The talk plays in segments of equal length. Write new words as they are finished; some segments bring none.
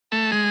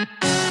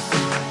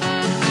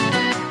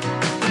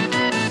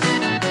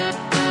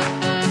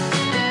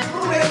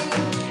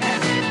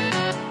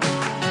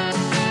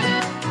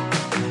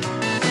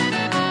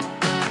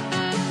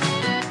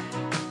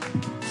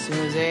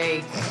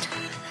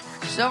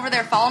over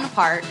there falling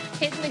apart,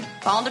 Hitting the...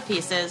 falling to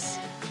pieces.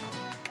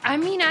 I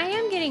mean, I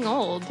am getting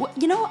old. Well,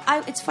 you know,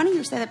 it's funny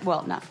you say that.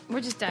 Well, no.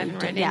 We're just diving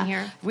right in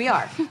here. We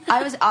are.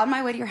 I was on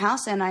my way to your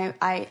house, and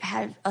I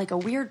had, like, a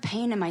weird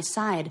pain in my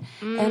side.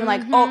 And I'm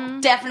like,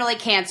 oh, definitely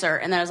cancer.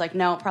 And then I was like,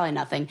 no, probably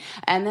nothing.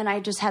 And then I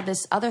just had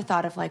this other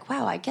thought of, like,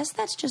 wow, I guess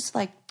that's just,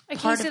 like,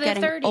 part of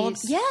getting 30s. Old.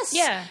 Yes.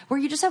 Yeah. Where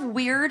you just have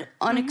weird,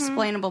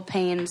 unexplainable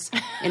pains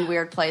in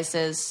weird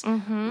places.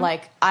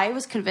 Like, I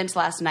was convinced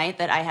last night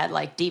that I had,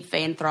 like, deep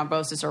vein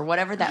thrombosis or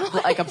whatever,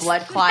 like a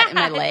blood clot in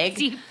my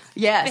leg.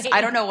 Yes,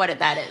 I don't know what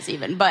that is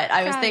even, but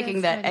I was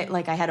thinking that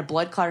I had a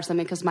blood clot or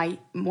something because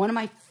one of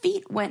my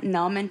feet went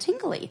numb and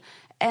tingly,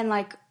 and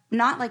like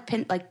not like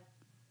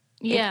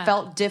it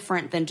felt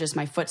different than just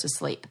my foot's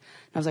asleep.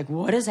 And I was like,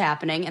 "What is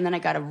happening?" And then I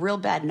got a real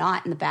bad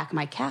knot in the back of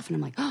my calf, and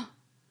I'm like, "Oh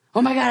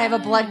my god, I have a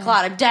blood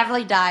clot! I'm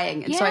definitely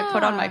dying!" And so I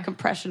put on my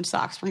compression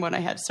socks from when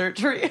I had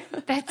surgery.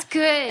 That's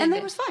good, and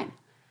it was fine.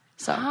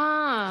 So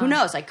who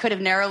knows? I could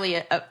have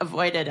narrowly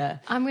avoided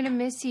I'm going to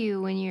miss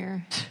you when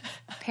you're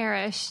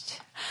perished.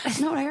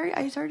 No, I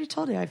already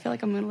told you. I feel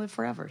like I'm going to live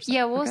forever. So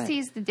yeah, we'll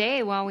seize the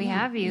day while we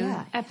have you.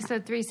 Yeah,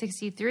 Episode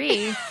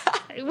 363.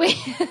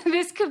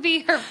 This could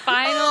be her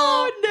final...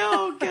 Oh,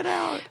 no. Get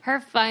out. Her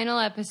final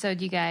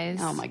episode, you guys.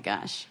 Oh, my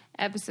gosh.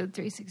 Episode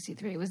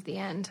 363 was the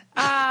end.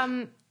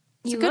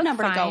 It's a good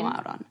number to go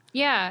out on.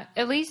 Yeah.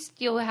 At least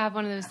you'll have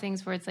one of those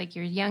things where it's like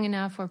you're young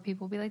enough where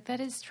people will be like, that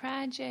is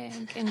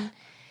tragic. And...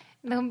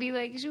 they'll be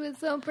like, she was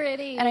so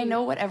pretty. And I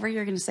know whatever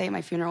you're going to say at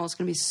my funeral is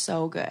going to be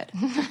so good.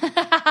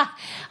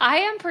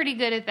 I am pretty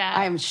good at that.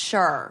 I am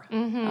sure.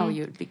 Oh,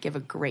 you'd give a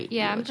great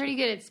eulogy. I'm pretty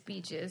good at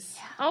speeches.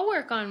 Yeah. I'll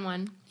work on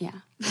one. Yeah.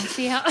 We'll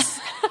see how...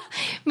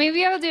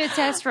 Maybe I'll do a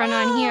test run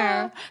on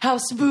here. How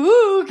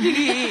spooky.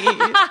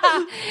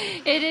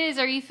 It is.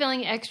 Are you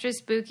feeling extra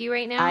spooky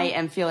right now? I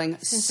am feeling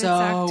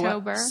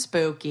so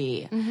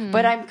spooky.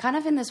 But I'm kind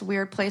of in this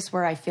weird place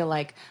where I feel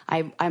like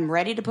I'm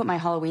ready to put my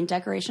Halloween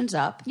decorations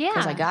up. Yeah.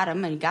 Because I got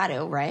them and you got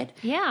to, right?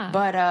 Yeah.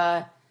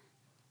 But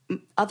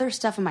other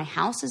stuff in my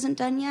house isn't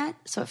done yet.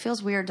 So it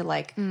feels weird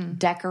to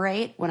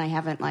decorate when I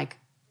haven't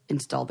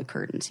installed the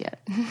curtains yet.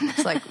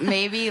 It's like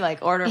maybe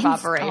order of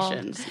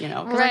operations,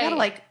 because I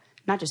gotta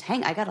not just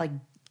hang. I gotta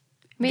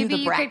maybe do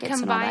the you brackets could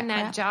combine and all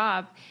that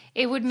job.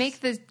 It would make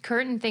the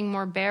curtain thing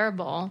more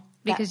bearable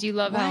because you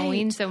love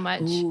Halloween so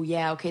much. Ooh,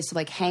 yeah. Okay, so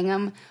hang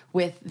them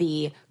with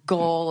the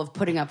goal of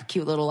putting up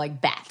cute little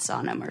bats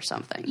on them or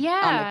something.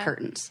 Yeah, on the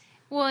curtains.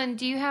 Well, and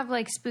do you have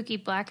spooky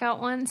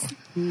blackout ones?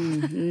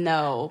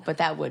 No, but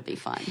that would be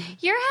fun.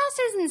 Your house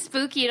isn't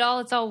spooky at all.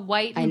 It's all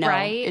white and I know.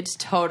 bright. It's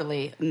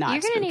totally not.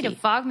 You're going to need a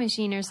fog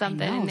machine or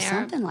something in there.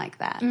 Something like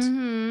that.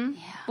 Mm-hmm.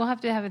 Yeah. We'll have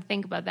to have a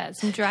think about that.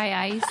 Some dry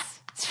ice.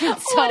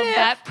 Solve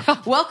that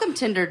problem. Welcome,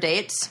 Tinder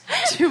dates,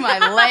 to my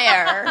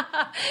lair.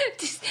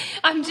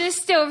 I'm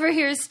just over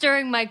here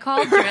stirring my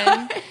cauldron.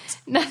 Right.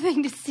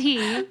 Nothing to see.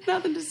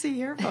 Nothing to see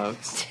here,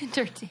 folks.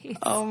 Tinder dates.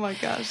 Oh my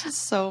gosh, it's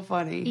so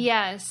funny.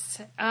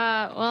 Yes.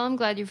 Well, I'm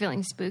glad you're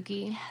feeling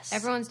spooky. Yes.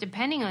 Everyone's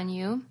depending on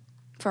you.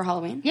 For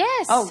Halloween?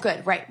 Yes. Oh,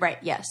 good. Right.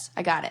 Yes,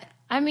 I got it.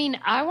 I mean,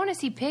 I want to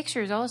see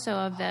pictures also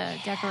of the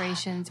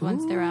decorations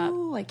once they're up.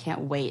 Ooh, I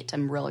can't wait.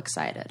 I'm real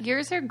excited.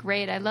 Yours are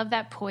great. I love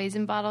that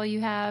poison bottle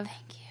you have. Thank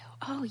you.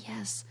 Oh,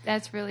 yes.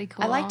 That's really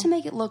cool. I like to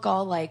make it look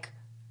all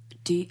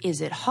is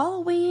it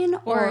Halloween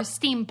or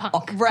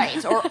steampunk?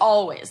 Right, or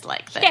always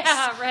like this.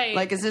 Yeah,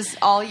 right. Is this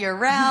all year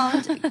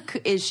round?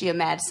 Is she a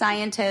mad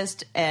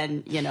scientist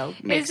and,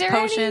 makes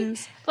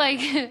potions?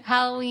 Any,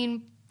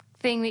 Halloween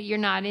thing that you're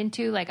not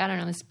into? I don't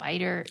know,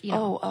 spider,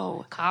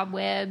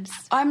 cobwebs.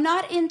 I'm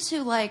not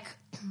into,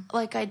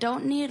 I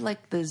don't need,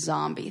 the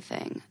zombie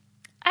thing.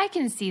 I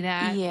can see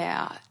that.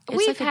 Yeah.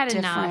 We've had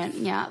enough.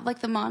 Yeah,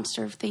 the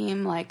monster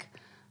theme,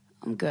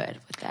 I'm good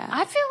with that.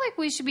 I feel like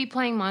we should be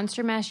playing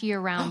Monster Mash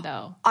year-round,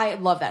 though. I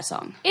love that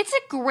song. It's a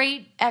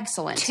great...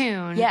 excellent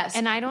tune. Yes.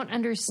 And I don't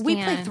understand...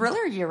 We play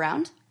Thriller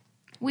year-round.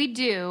 We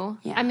do.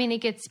 Yeah. I mean, it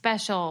gets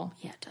special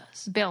it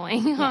does.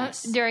 Billing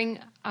during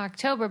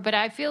October, but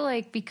I feel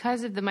like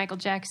because of the Michael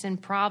Jackson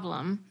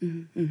problem,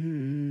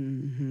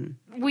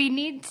 we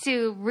need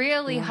to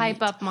really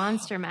hype up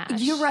Monster Mash.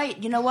 You're right.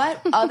 You know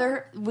what?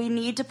 We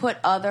need to put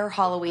other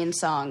Halloween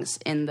songs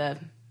in the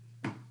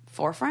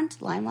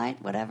forefront,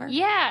 limelight, whatever.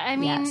 Yeah, I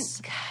mean,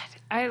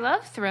 God, I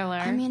love Thriller.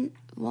 I mean,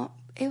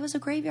 it was a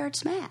graveyard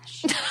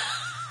smash.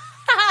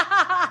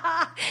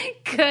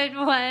 Good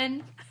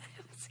one.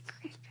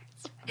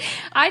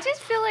 I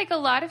just feel like a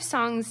lot of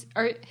songs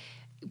are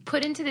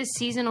put into this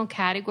seasonal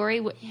category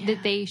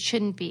that they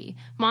shouldn't be.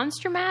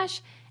 Monster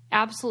Mash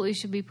absolutely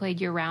should be played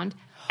year-round,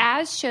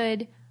 as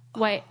should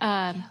Let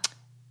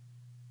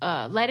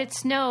It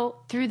Snow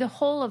through the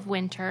whole of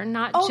winter,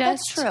 not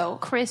just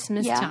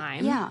Christmas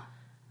time. Yeah.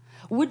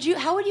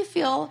 How would you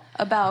feel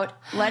about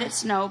Let It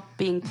Snow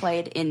being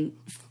played in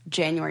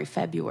January,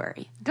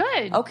 February?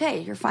 Good. Okay,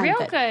 you're fine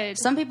with it. Good.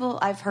 Some people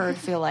I've heard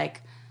feel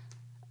like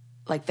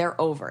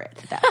they're over it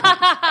at that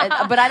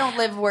point. But I don't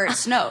live where it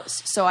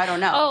snows, so I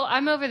don't know. Oh,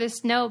 I'm over the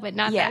snow, but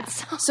not that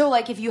song. So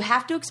if you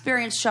have to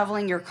experience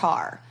shoveling your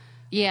car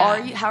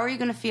Yeah. How are you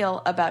going to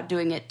feel about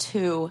doing it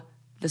to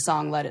the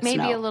song "Let It Snow"?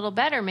 Maybe a little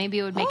better. Maybe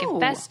it would make it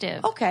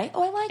festive. Okay.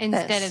 Oh, I like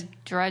instead this.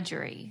 of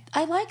drudgery.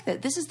 I like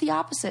that. This is the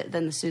opposite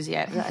than the Susie.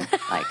 No,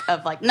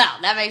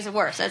 that makes it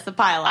worse. That's the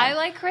pile on. I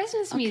like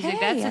Christmas music.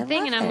 That's the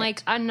thing. And I'm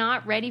like, I'm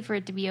not ready for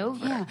it to be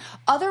over. Yeah.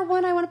 Other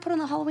one I want to put on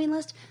the Halloween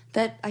list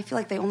that I feel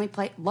like they only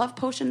play Love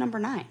Potion number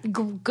 9.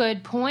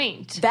 Good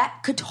point.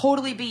 That could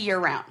totally be year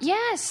round.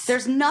 Yes.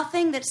 There's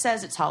nothing that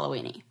says it's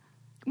Halloweeny.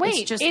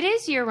 Wait, it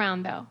is year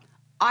round though.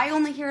 I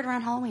only hear it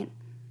around Halloween.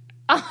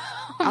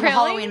 Oh, on really? the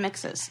Halloween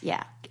mixes.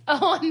 Yeah.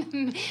 Oh,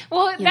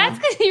 well, that's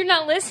because you're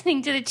not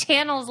listening to the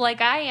channels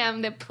like I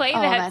am that play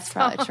that that's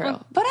song. probably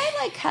true. But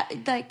I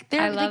like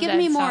they give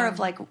me more of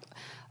like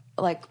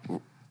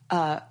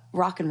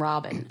Rock and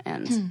Robin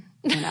and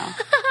you know.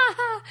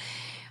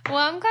 Well,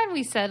 I'm glad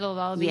we settled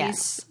all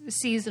these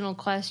seasonal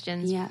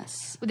questions.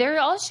 Yes. There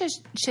also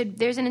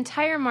there's an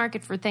entire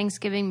market for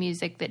Thanksgiving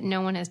music that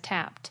no one has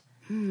tapped.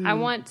 I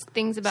want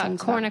things about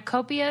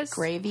cornucopias.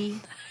 Gravy.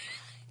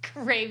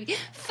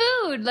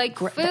 Food, like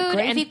food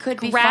gravy and could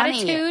be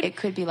gratitude. Funny. It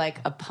could be like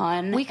a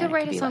pun. We could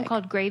write a song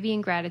called Gravy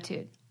and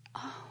Gratitude.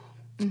 Oh,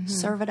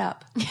 serve it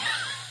up.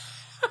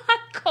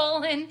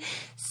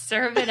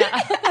 Serve it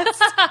up.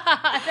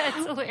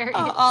 That's hilarious.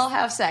 I'll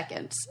have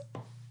seconds.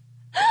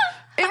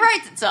 It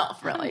writes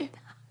itself, really.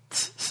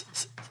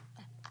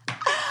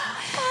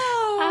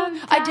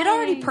 I did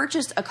already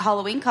purchase a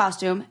Halloween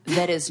costume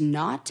that is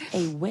not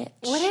a witch.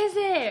 What is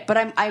it? But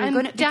I'm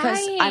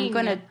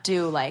gonna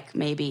do like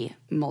maybe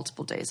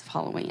multiple days of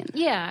Halloween.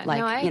 Yeah,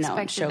 like I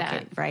expected showcase,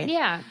 that. right?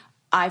 Yeah.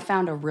 I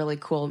found a really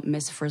cool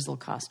Miss Frizzle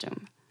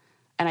costume,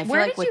 and I feel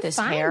Where like did with you this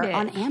find hair it?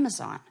 on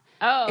Amazon.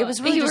 Oh, it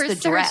was really you just were the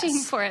dress. searching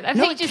for it. I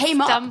No, thought it you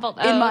came stumbled.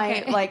 up in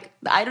my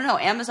I don't know.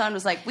 Amazon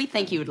was like, "We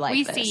think you would like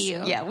We this." see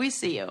you. Yeah, we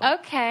see you.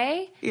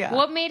 Okay. Yeah.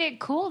 What made it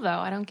cool though?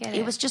 I don't get it.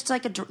 It was just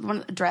like a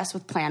dress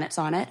with planets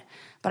on it.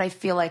 But I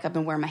feel like I've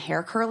been wearing my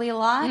hair curly a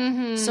lot,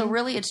 so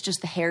really it's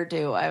just the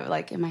hairdo. I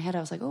like in my head,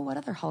 I was like, "Oh, what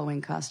other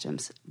Halloween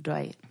costumes do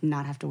I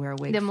not have to wear a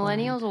wig?" The for?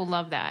 millennials will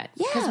love that.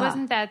 Because Yeah.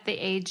 wasn't that the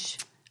age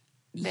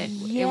that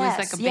Yes. it was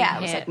like a big it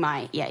hit? was like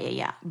my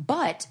yeah.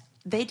 But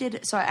they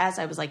did so as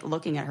I was like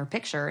looking at her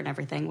picture and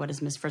everything. What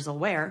does Miss Frizzle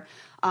wear?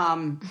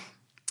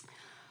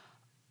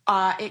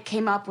 It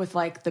came up with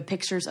like the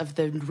pictures of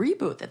the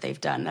reboot that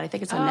they've done. That I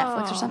think it's on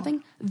Netflix or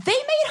something. They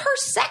made her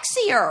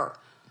sexier.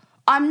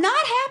 I'm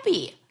not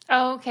happy.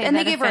 Oh, okay. And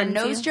they gave her a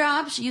nose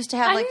job. She used to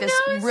have like this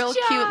nose real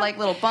job. cute like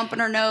little bump in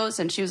her nose,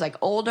 and she was like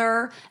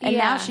older. And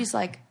now she's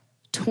like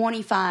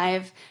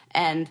 25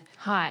 and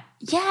hot.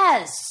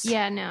 Yes.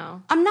 Yeah,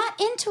 no. I'm not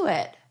into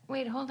it.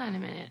 Wait, hold on a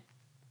minute.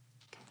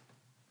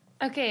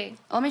 Okay.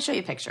 Let me show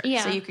you a picture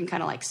Yeah. so you can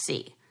kind of like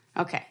see.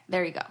 Okay,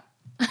 there you go.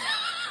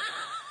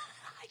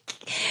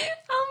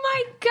 Oh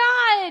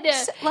my God.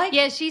 Like,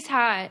 yeah, she's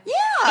hot.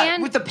 Yeah.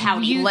 And with the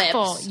pouty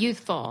lips.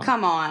 Youthful.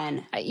 Come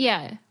on.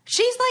 Yeah.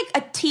 She's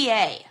like a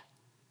TA.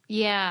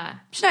 Yeah.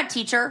 She's not a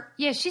teacher.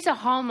 Yeah, she's a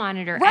hall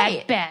monitor Right.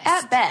 at best.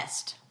 At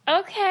best.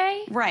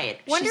 Okay. Right.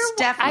 Wonder She's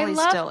definitely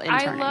still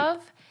interning. I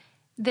love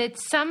that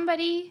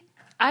somebody,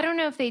 I don't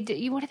know if they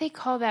do, what do they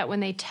call that when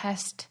they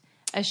test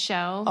a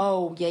show?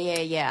 Oh,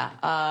 yeah.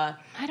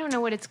 I don't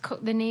know what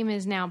the name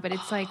is now, but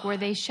it's like where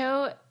they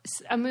show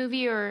a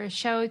movie or a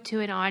show to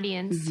an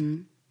audience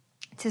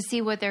to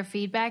see what their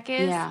feedback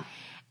is. Yeah.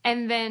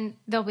 And then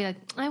they'll be like,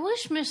 I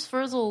wish Miss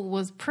Frizzle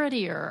was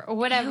prettier or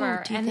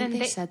whatever. Oh, do you and think then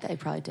they said that? They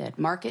probably did.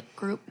 Market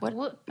group?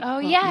 What?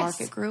 Yes.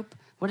 Market group?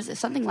 What is it?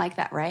 Something like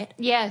that, right?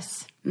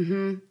 Yes.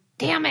 Mm-hmm.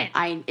 Damn it.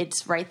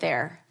 It's right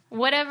there.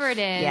 Whatever it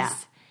is. Yeah.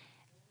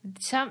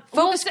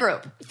 Focus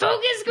group.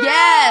 Focus group.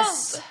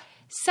 Yes.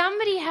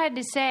 Somebody had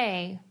to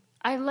say,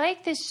 I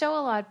like this show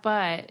a lot,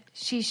 but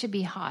she should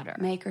be hotter.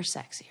 Make her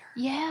sexier.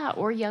 Yeah,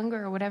 or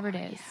younger, or whatever it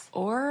is.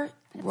 Or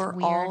were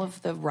weird. all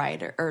of the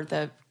writer or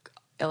the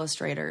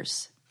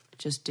illustrators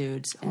just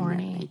dudes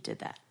Horny. and they did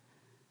that?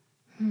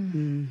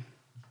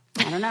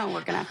 I don't know.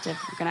 We're gonna have to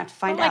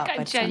find I'm out. like, I'm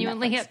but it's on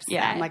genuinely Netflix. upset.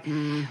 Yeah, I'm like,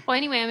 Well,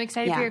 anyway, I'm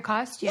excited for your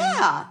costume.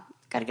 Yeah,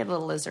 got to get a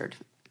little lizard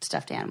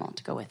stuffed animal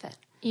to go with it.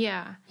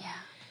 Yeah.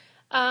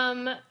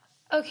 Yeah.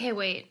 Okay,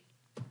 wait.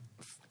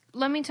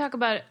 Let me talk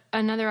about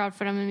another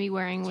outfit I'm going to be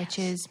wearing, which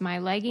is my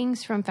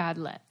leggings from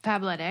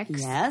Fabletics.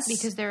 Yes.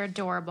 Because they're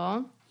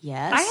adorable.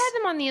 Yes. I had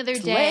them on the other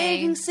day.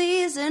 Legging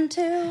season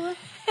 2.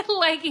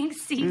 Legging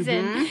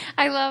season.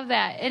 I love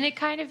that. And it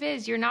kind of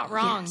is. You're not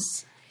wrong.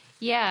 Yes.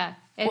 Yeah.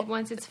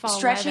 Once it's fall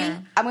Stretchy.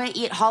 weather. I'm going to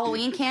eat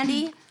Halloween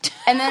candy.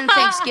 And then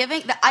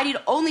Thanksgiving, I need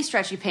only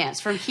stretchy pants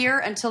from here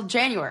until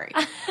January.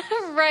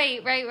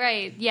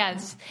 Right.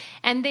 Yes.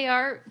 And they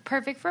are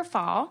perfect for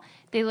fall.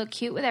 They look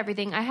cute with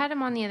everything. I had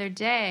them on the other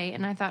day,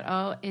 and I thought,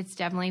 oh, it's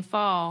definitely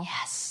fall.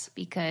 Yes.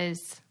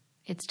 Because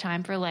it's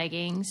time for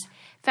leggings.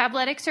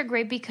 Fabletics are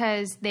great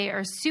because they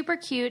are super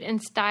cute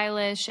and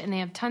stylish, and they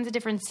have tons of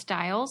different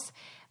styles,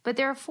 but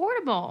they're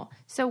affordable.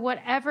 So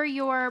whatever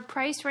your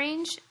price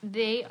range,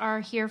 they are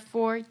here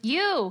for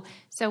you.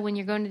 So when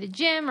you're going to the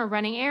gym or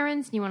running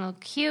errands and you want to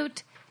look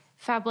cute,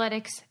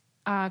 Fabletics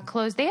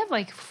clothes. They have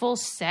like full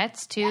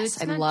sets too.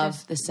 Yes, I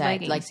love the set.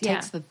 Leggings. Like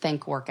takes the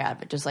think work out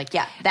of it. Just like,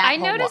 that I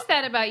noticed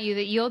that about you,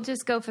 that you'll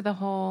just go for the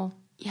whole.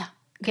 Yeah.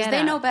 Because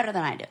they know better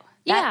than I do.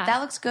 That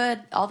looks good.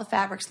 All the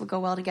fabrics will go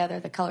well together.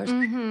 The colors,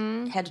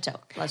 head to toe.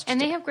 And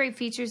they have great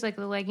features. Like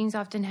the leggings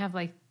often have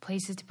like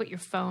places to put your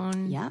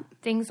phone,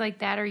 things like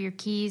that, or your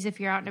keys if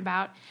you're out and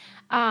about.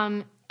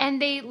 And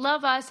they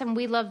love us and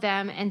we love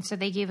them. And so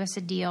they gave us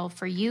a deal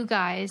for you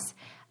guys.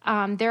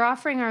 They're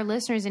offering our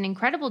listeners an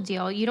incredible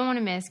deal you don't want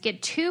to miss.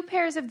 Get 2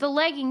 pairs of the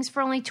leggings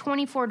for only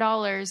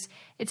 $24.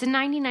 It's a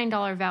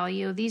 $99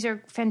 value. These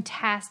are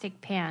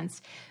fantastic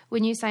pants.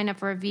 When you sign up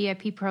for a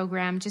VIP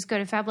program, just go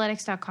to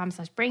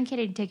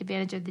fabletics.com/brainkitty to take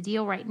advantage of the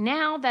deal right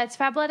now. That's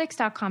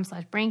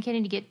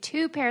fabletics.com/brainkitty to get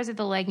 2 pairs of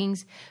the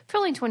leggings for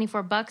only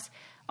 $24.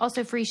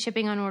 Also, free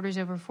shipping on orders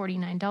over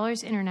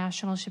 $49.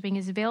 International shipping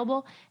is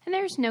available, and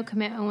there's no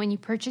commitment when you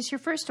purchase your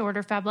first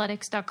order.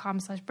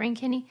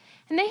 Fabletics.com/brainkitty,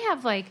 and they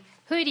have like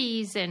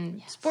hoodies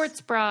and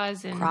sports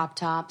bras and crop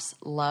tops.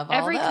 Love all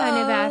every those. kind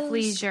of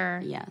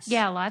athleisure. Yes,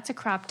 lots of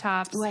crop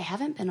tops. Oh, I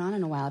haven't been on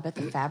in a while. I bet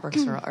the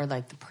fabrics are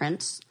like the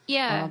prints.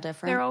 Are all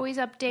different. They're always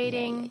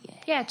updating.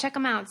 Yeah, check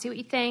them out. See what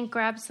you think.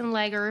 Grab some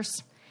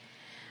leggers.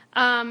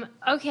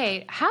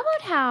 Okay, how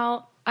about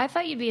how I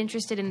thought you'd be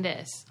interested in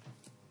this.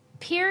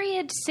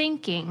 Period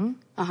syncing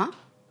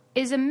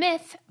is a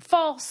myth,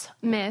 false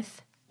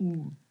myth.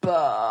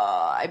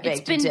 I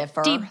beg to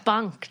differ. It's been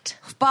debunked.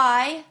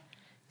 By?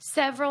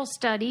 Several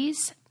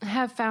studies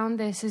have found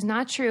this is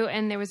not true,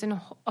 and there was a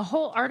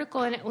whole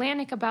article in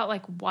Atlantic about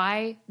like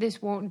why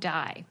this won't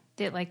die,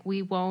 that like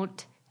we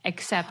won't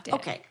accept it.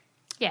 Okay.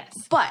 Yes.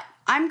 But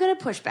I'm going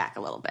to push back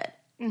a little bit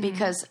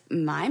because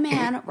my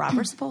man,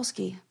 Robert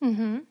Sapolsky,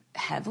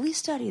 heavily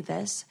studied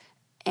this.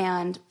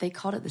 And they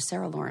called it the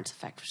Sarah Lawrence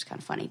effect, which is kind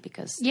of funny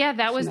because... Yeah,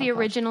 that was the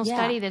original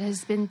study that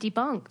has been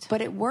debunked. But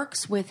it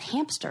works with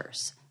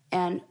hamsters.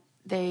 And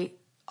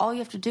all you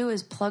have to do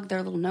is plug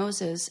their little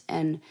noses,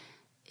 and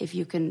if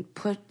you can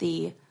put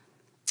the...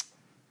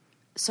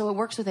 So it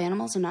works with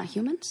animals and not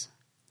humans?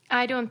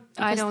 I don't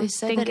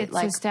think it's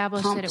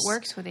established that it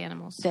works with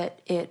animals.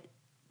 That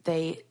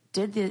they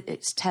did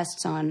its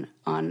tests on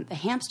the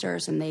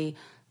hamsters, and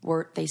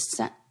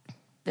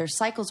their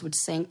cycles would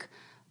sync,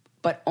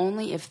 but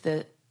only if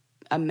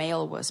a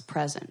male was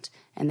present,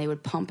 and they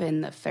would pump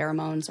in the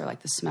pheromones or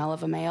like the smell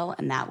of a male,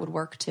 and that would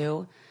work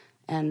too.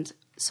 And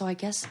so I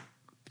guess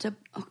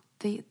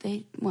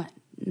they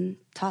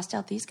tossed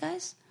out these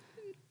guys?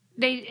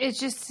 It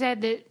just said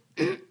that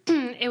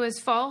it was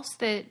false,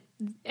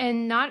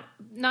 and not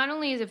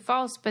only is it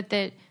false, but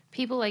that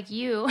people like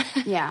you.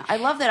 Yeah, I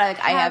love that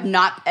I have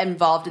not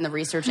involved in the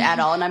research at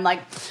all, and I'm like,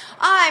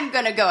 I'm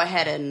going to go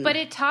ahead and... But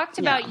it talked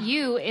about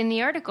you in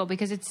the article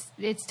because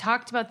it's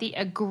talked about the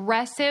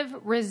aggressive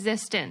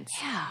resistance.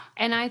 Yeah.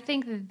 And I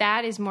think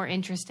that is more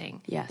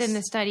interesting than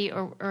the study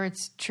or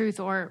its truth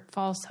or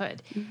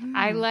falsehood. Mm-hmm.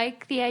 I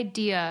like the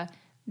idea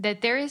that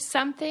there is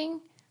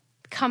something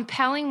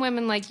compelling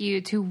women like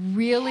you to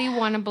really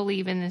want to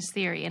believe in this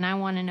theory, and I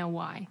want to know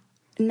why.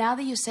 Now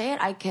that you say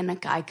it, I kind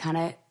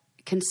of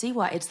can see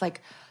why. It's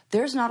like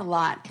there's not a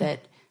lot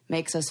that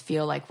makes us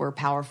feel like we're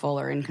powerful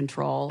or in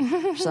control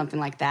or something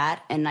like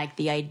that. And like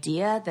the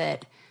idea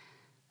that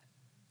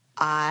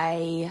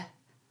I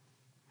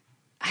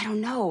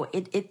don't know,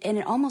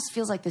 it almost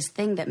feels like this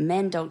thing that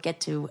men don't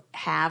get to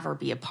have or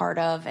be a part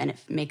of, and it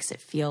makes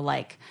it feel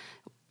like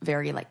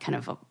very like kind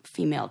of a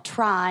female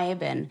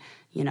tribe, and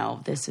you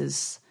know, this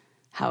is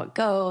how it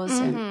goes.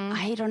 And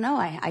I don't know,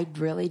 I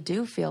really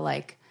do feel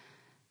like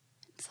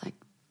it's like,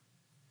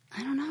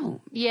 I don't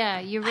know.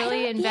 Yeah, you're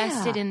really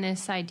invested in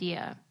this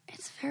idea.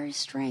 It's very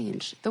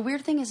strange. The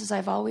weird thing is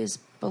I've always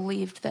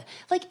believed that,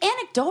 like,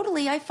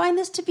 anecdotally, I find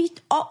this to be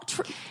all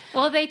true.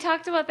 Well, they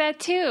talked about that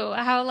too.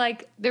 How,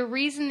 like, the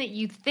reason that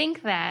you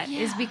think that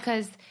is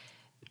because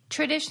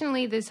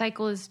traditionally the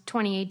cycle is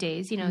 28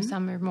 days. You know,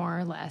 some are more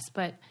or less,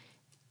 but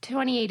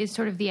 28 is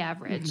sort of the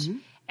average. Mm-hmm.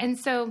 And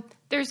so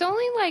there's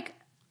only like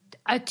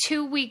a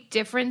 2-week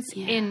difference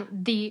in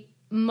the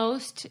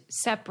most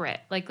separate.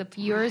 Like if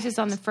yours is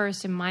on the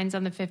 1st and mine's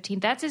on the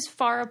 15th, that's as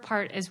far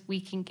apart as we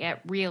can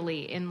get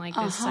really in like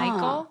this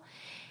cycle.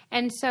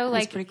 And so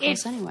like it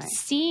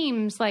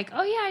seems like,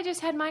 oh yeah, I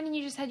just had mine and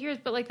you just had yours,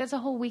 but like that's a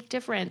whole week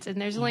difference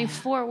and there's only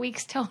 4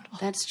 weeks total.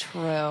 That's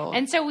true.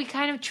 And so we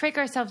kind of trick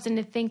ourselves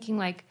into thinking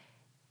like,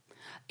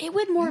 it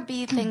would more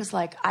be things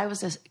like I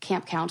was a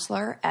camp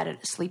counselor at a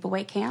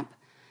sleepaway camp,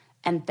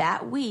 and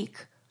that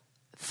week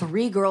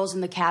 3 girls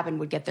in the cabin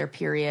would get their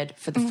period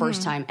for the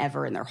first time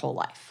ever in their whole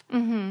life.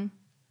 Mm-hmm.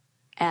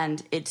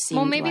 And it seemed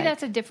well, maybe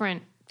that's a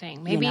different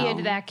thing. Maybe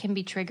that can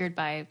be triggered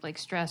by like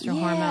stress or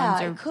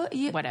hormones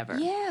or whatever.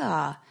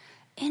 Yeah.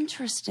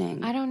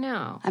 Interesting. I don't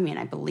know. I mean,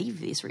 I believe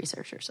these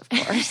researchers, of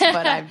course,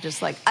 but I'm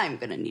just like, I'm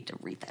going to need to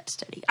read that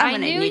study. I'm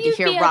going to need to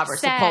hear Robert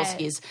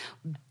Sapolsky's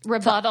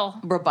rebuttal.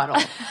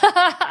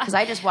 Because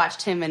I just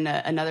watched him in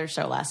another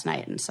show last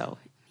night, and so,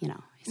 you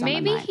know.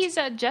 Maybe he's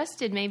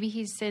adjusted. Maybe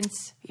he's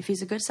since... If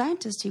he's a good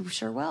scientist, he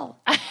sure will.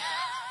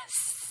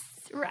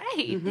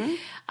 Right.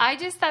 I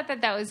just thought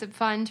that was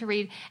fun to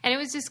read. And it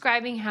was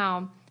describing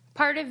how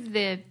part of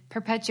the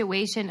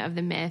perpetuation of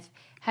the myth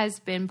has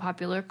been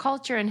popular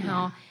culture and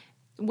how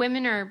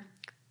women are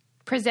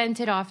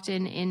presented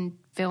often in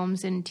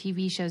films and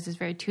TV shows as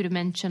very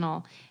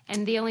two-dimensional.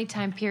 And the only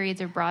time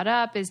periods are brought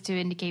up is to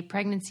indicate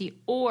pregnancy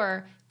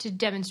or to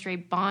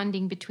demonstrate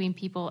bonding between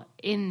people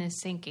in the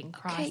syncing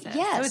process. Okay,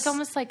 yes. So it's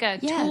almost like a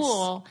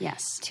tool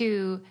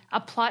to a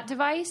plot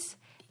device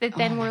that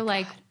then we're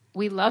like,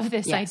 we love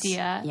this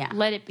idea. Yeah.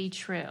 Let it be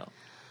true,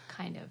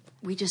 kind of.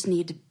 We just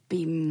need to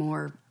be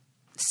more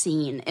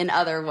seen in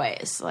other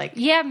ways. Like,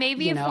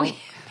 maybe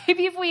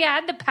if we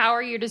had the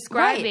power you're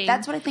describing. Right,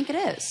 that's what I think it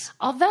is.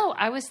 Although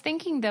I was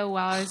thinking, though,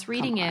 while I was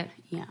reading it,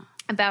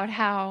 about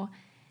how,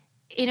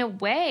 in a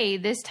way,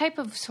 this type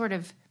of sort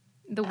of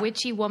the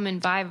witchy woman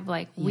vibe of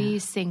like, we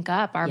sync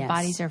up, our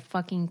bodies are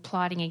fucking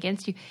plotting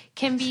against you,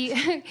 can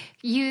be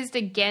used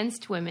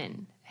against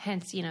women.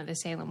 Hence, the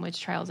Salem witch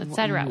trials,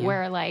 etc.,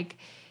 where like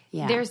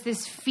there's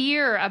this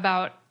fear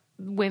about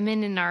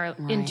women and our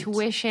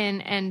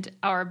intuition and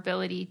our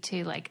ability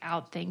to like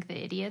outthink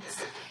the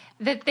idiots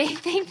that they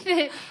think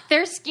that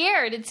they're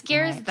scared. It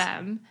scares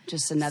them.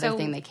 Just another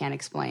thing they can't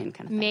explain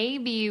kind of thing.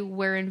 Maybe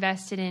we're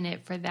invested in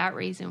it for that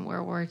reason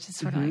where we're just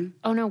sort of like,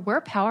 oh no,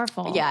 we're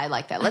powerful. Yeah, I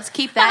like that. Let's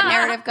keep that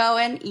narrative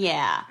going.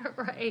 Yeah.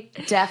 Right.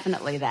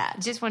 Definitely that.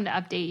 Just wanted to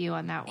update you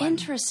on that one.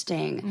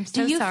 Interesting. I'm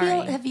so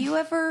sorry. Have you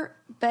ever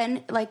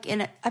been like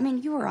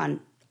you were on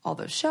all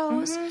those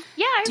shows.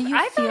 Yeah,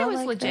 I thought it was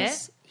like legit.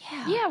 This?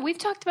 Yeah, we've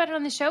talked about it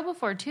on the show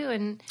before too,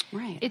 and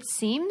right. It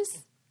seems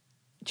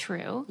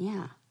true.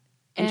 Yeah,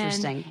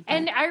 interesting.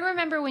 And I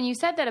remember when you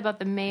said that about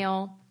the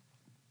male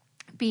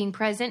being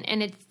present,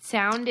 and it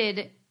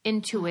sounded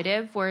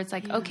intuitive, where it's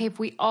like, okay, if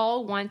we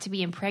all want to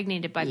be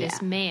impregnated by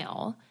this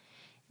male,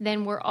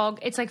 then we're all,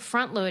 it's like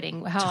front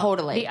loading how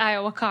the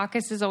Iowa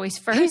caucus is always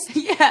first.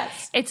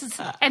 Yes.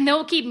 And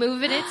they'll keep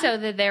moving it so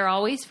that they're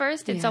always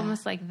first. It's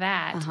almost like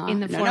that in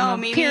the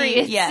form of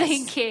period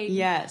thinking.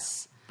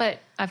 Yes. But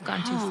I've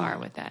gone too far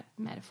with that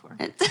metaphor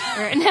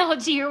or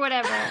analogy or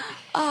whatever.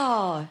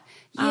 Oh,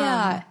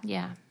 yeah.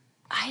 Yeah.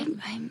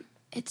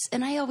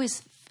 And I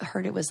always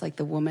heard it was like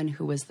the woman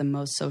who was the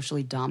most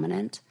socially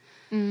dominant.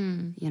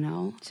 You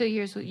know? So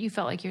you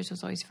felt like yours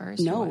was always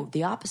first? No,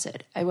 the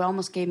opposite. It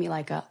almost gave me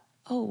like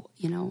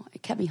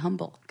it kept me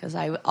humble because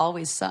I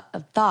always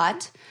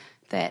thought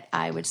that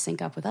I would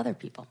sync up with other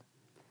people.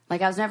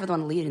 Like I was never the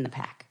one leading the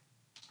pack.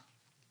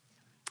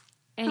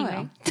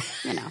 Anyway.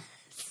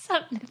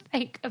 Something to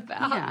think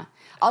about. Yeah.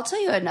 I'll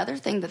tell you another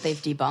thing that they've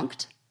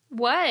debunked.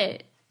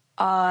 What?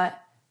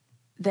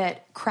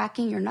 That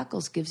cracking your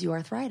knuckles gives you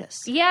arthritis.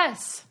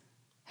 Yes.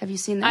 Have you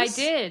seen this? I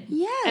did.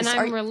 Yes. And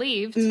I'm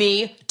relieved.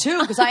 Me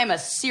too, because I am a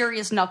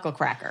serious knuckle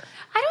cracker.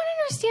 I don't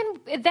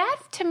understand. That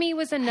to me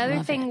was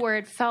another thing where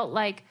it felt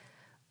like,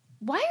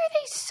 why are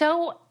they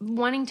so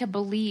wanting to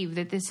believe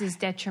that this is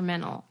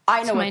detrimental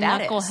to my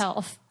knuckle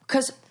health?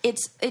 Because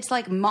it's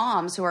like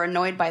moms who are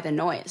annoyed by the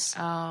noise.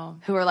 Oh.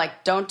 Who are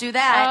like, don't do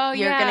that.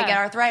 You're going to get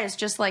arthritis.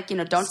 Just like,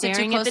 don't sit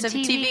too close to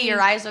the TV.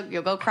 Your eyes,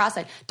 you'll go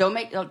cross-eyed. Don't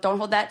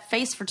hold that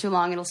face for too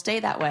long. It'll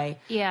stay that way.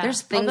 Yeah.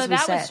 There's things Although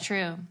that was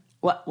true.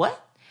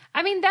 What?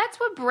 I mean, that's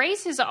what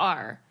braces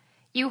are.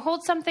 You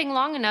hold something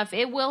long enough,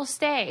 it will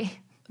stay.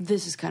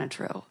 This is kind of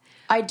true.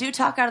 I do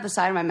talk out of the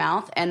side of my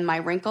mouth, and my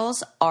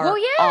wrinkles are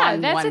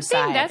on one side. That's the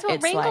thing. That's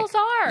what wrinkles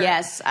are.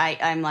 Yes,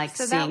 I'm like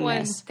so seeing that one,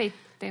 this.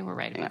 They were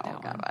right about that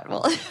one. God,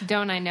 well,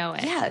 don't I know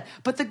it? Yeah,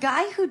 but the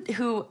guy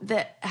who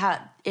had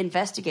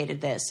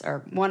investigated this,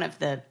 or one of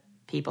the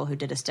people who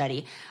did a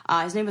study,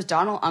 his name was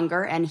Donald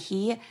Unger, and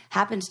he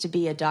happens to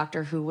be a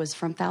doctor who was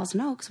from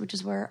Thousand Oaks, which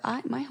is where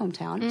my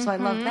hometown. So I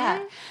love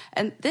that.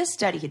 And this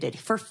study he did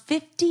for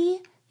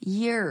 50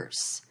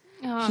 years,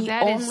 he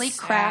only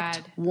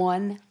cracked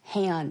one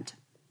hand.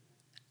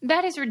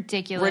 That is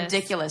ridiculous.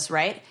 Ridiculous,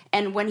 right?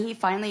 And when he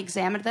finally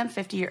examined them,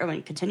 50 years, when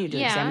he continued to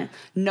examine,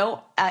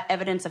 no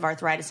evidence of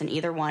arthritis in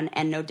either one,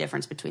 and no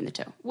difference between the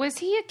two. Was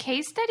he a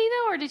case study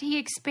though, or did he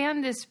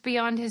expand this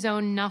beyond his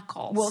own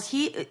knuckles? Well,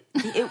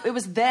 it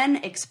was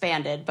then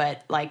expanded,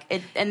 but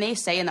and they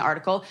say in the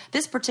article,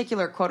 this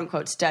particular quote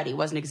unquote study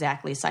wasn't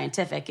exactly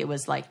scientific. It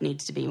was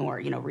needs to be more,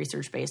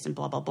 research based and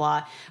blah blah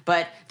blah.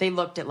 But they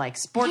looked at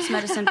sports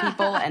medicine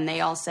people, and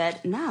they all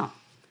said no.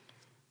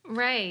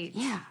 Right.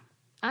 Yeah.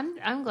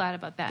 I'm glad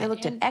about that. They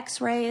looked at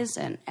X-rays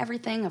and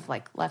everything of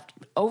left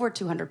over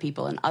 200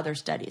 people in other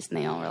studies, and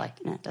they all were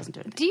like, "No, it doesn't do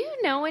anything." Do you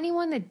know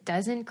anyone that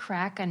doesn't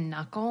crack a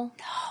knuckle?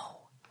 No.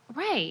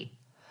 Right.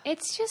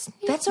 It's just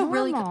that's normal.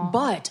 A really.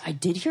 But I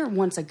did hear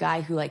once a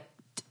guy who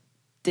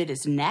did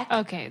his neck.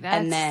 Okay,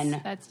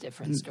 that's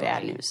different story.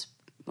 Bad news.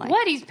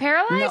 What? He's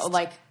paralyzed?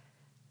 No,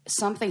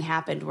 something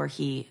happened where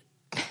he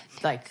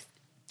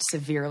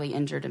severely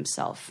injured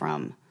himself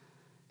from.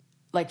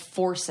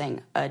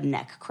 Forcing a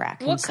neck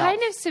crack himself. What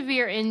kind of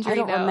severe injury, I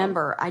don't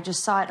remember. I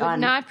just saw it on...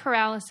 Not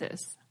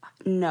paralysis.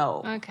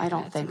 No, okay, I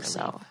don't think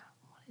so.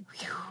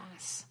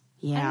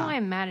 Yeah. I know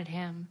I'm mad at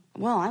him.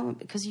 Well,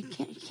 because you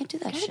can't do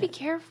that shit. You gotta be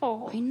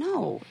careful. I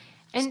know.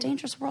 It's a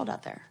dangerous world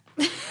out there.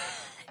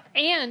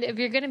 And if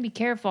you're going to be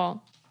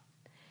careful,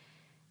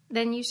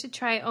 then you should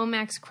try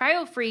Omax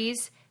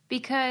CryoFreeze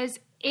because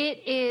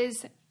it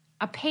is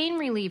a pain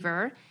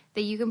reliever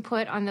that you can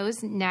put on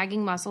those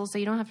nagging muscles so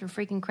you don't have to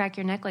freaking crack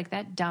your neck like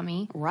that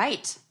dummy.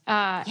 Right.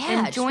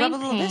 And just joint rub a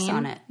little pain. this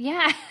on it.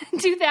 Yeah,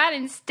 do that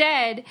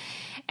instead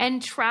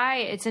and try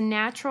it. It's a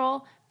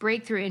natural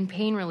breakthrough in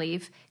pain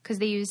relief because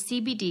they use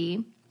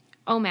CBD.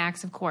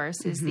 Omax, of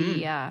course, is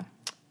the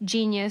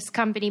genius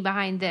company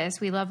behind this.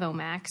 We love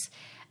Omax.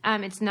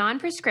 It's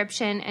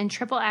non-prescription and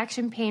triple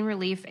action pain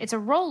relief. It's a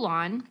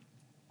roll-on.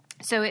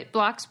 So it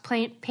blocks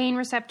pain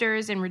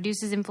receptors and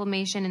reduces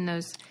inflammation in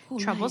those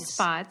trouble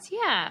spots.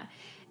 Yeah.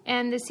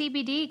 And the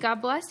CBD,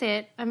 God bless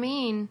it. I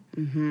mean,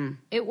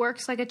 it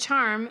works like a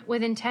charm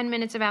within 10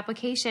 minutes of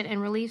application,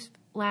 and relief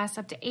lasts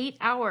up to 8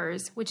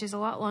 hours, which is a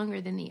lot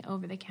longer than the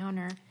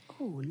over-the-counter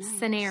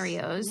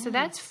scenarios. Yes. So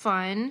that's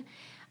fun.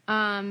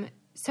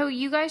 So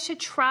you guys should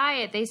try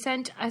it. They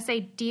sent us a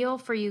deal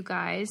for you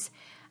guys.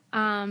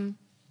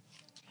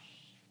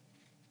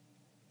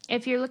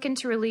 If you're looking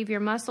to relieve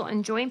your muscle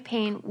and joint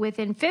pain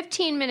within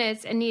 15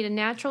 minutes and need a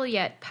natural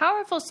yet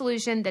powerful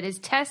solution that is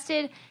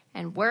tested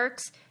and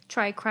works,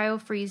 try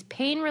CryoFreeze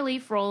Pain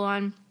Relief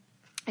Roll-On.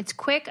 Its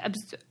quick,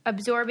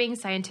 absorbing,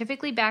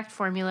 scientifically backed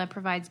formula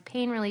provides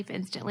pain relief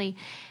instantly.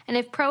 And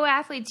if pro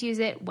athletes use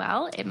it,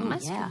 well, it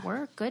must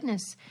work.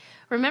 Goodness.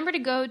 Remember to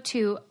go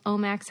to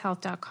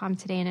omaxhealth.com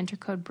today and enter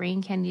code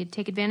BRAINCANDY to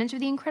take advantage of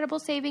the incredible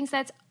savings.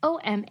 That's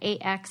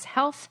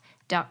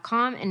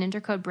omaxhealth.com and enter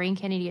code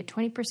BRAINCANDY to get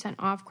 20%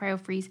 off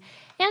CryoFreeze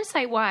and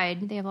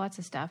site-wide. They have lots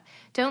of stuff.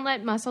 Don't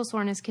let muscle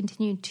soreness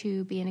continue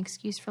to be an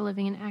excuse for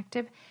living an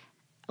active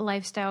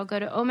lifestyle. Go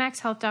to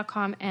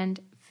omaxhealth.com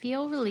and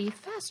feel relief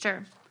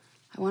faster.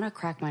 I want to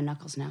crack my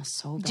knuckles now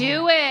so bad.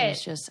 Do it.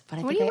 It's just, but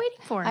I what think are you waiting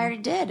for? I already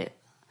did.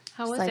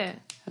 How was it? It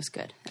was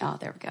good. Oh,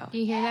 there we go. Do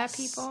you hear that,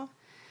 people?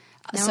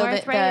 No so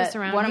arthritis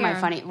around one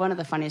here. One of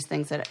the funniest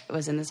things that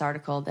was in this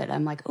article that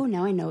I'm like, oh,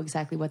 now I know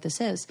exactly what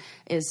this is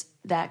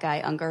that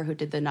guy Unger who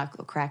did the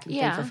knuckle cracking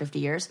thing for 50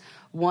 years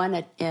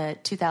won a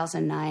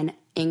 2009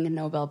 Ing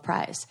Nobel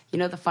Prize. You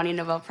know the funny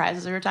Nobel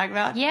Prizes we were talking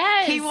about?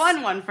 Yes. He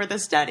won one for the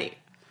study.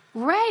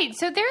 Right.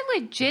 So they're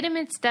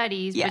legitimate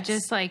studies, but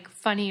just like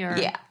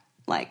funnier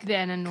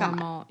than a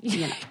normal.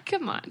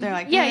 Come on. They're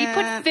like, he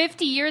put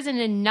 50 years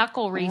into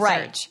knuckle research.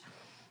 Right.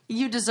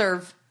 You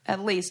deserve at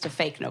least a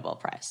fake Nobel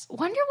Prize.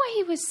 Wonder why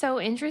he was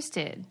so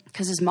interested.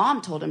 Because his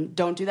mom told him,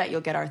 don't do that,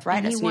 you'll get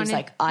arthritis. And he was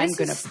like, I'm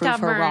going to prove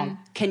stubborn. her wrong.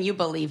 Can you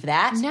believe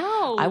that?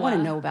 No. I want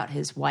to know about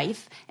his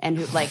wife and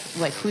who, like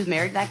who's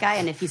married that guy,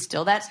 and if he's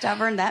still that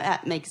stubborn.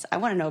 That makes, I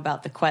want to know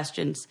about the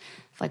questions,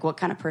 like what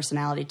kind of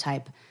personality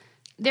type.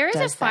 There is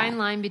a fine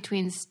line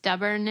between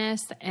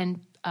stubbornness and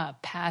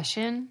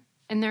passion,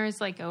 and there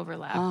is like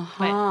overlap.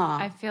 But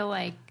I feel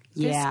like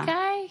this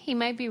guy, he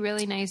might be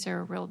really nice or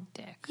a real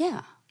dick.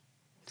 Yeah.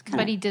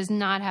 But he does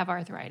not have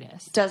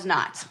arthritis. Does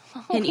not.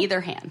 In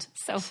either hand.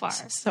 So far.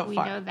 We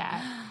know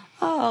that.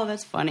 Oh,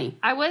 that's funny.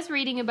 I was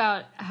reading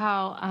about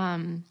how,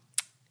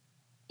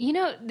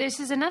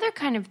 this is another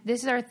kind of,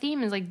 this is our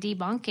theme is like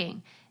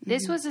debunking.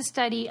 This was a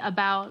study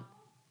about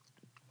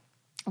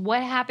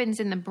what happens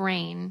in the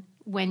brain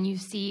when you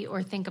see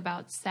or think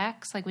about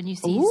sex, like when you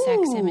see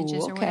sex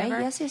images or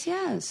whatever.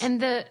 Yes.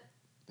 And the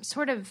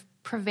sort of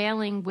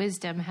prevailing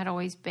wisdom had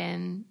always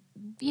been,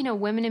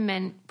 women and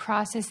men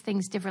process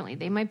things differently.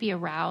 They might be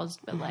aroused,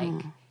 but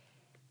like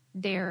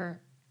they're,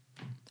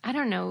 I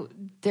don't know.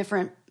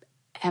 Different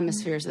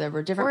hemispheres. There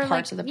were different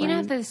parts of the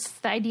brain. The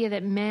idea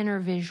that men are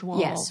visual.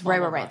 Yes,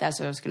 right. That's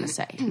what I was going to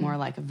say. More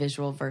like a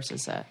visual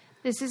versus a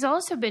This has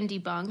also been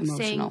debunked, emotional.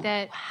 saying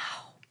that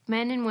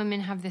men and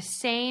women have the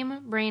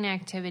same brain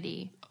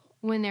activity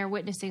when they're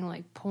witnessing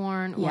like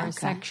porn or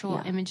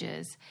sexual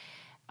images.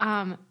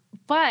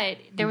 But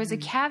there was a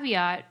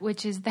caveat,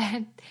 which is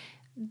that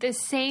the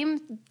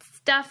same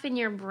stuff in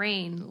your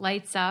brain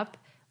lights up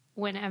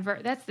whenever,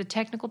 that's the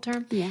technical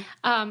term,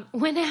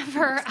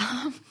 whenever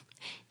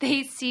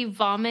they see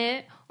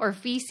vomit or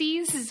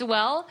feces as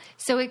well.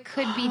 So it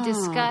could be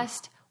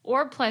disgust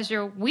or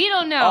pleasure. We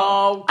don't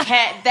know.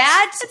 Okay,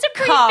 that's a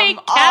pretty big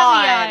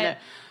caveat.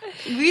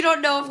 We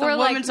don't know if the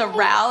woman's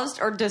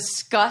aroused or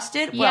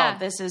disgusted. Well,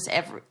 this is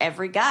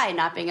every guy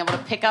not being able to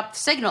pick up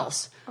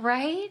signals.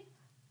 Right?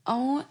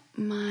 Oh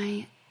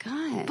my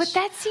gosh. But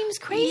that seems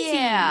crazy.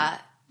 Yeah.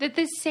 That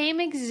the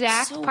same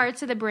exact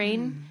parts of the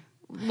brain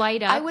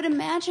light up. I would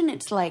imagine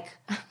it's like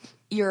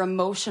your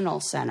emotional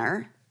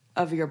center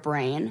of your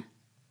brain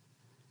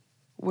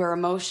where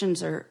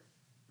emotions are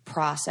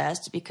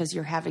processed because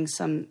you're having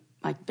some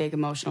like big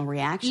emotional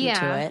reaction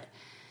to it.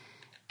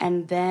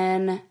 And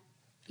then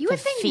you would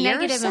think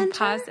negative and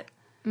positive.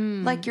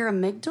 Like your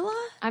amygdala?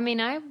 I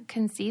mean, I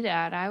can see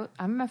that.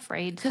 I'm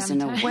afraid because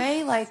in a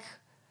way, like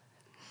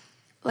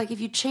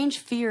if you change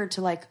fear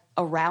to like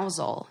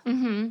arousal,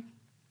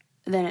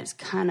 then it's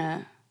kind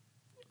of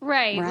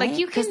right. Like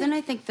you because then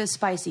I think the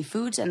spicy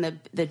foods and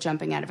the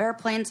jumping out of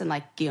airplanes and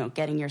like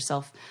getting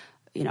yourself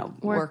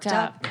worked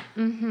up.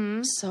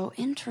 So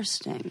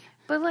interesting.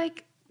 But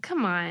like,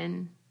 come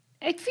on,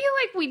 I feel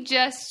like we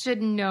just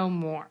should know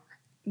more.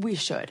 We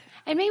should.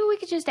 And maybe we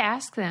could just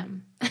ask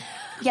them.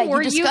 Yeah,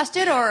 you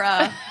disgusted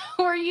or...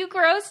 Were you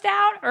grossed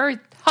out or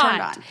hot?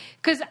 Turned on.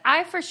 Because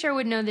I for sure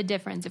would know the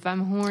difference if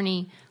I'm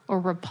horny or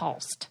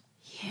repulsed.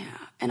 Yeah,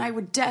 and I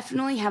would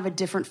definitely have a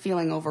different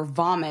feeling over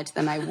vomit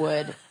than I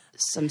would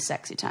some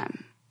sexy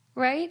time.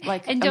 Right?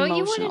 Like, and don't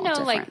you want to know,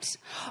 difference.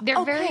 Like,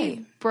 they're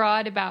very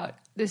broad about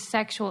the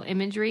sexual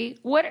imagery.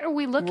 What are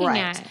we looking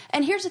at?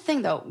 And here's the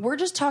thing, though. We're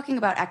just talking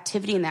about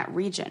activity in that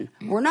region.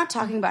 We're not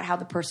talking about how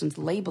the person's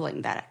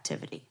labeling that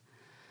activity.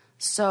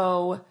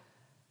 So...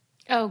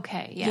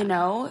 Okay, yeah. You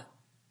know,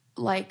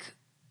 like,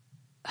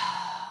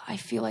 I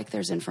feel like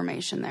there's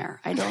information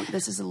there.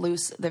 This is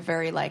they're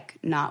very, like,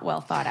 not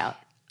well thought out.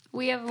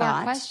 We have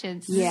more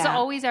questions. Yeah. This is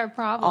always our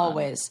problem.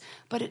 Always.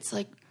 But it's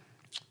like,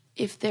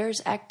 if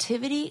there's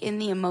activity in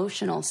the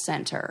emotional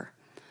center,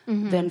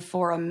 then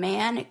for a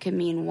man it can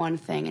mean one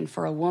thing, and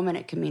for a woman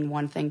it can mean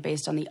one thing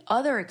based on the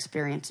other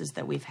experiences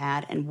that we've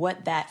had and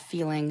what that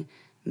feeling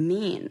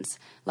means.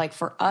 Like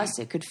for us,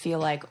 it could feel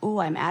like, oh,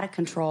 I'm out of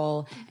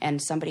control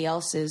and somebody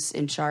else is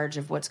in charge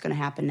of what's going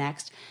to happen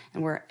next.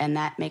 And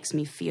that makes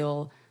me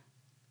feel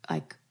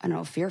like, I don't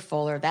know,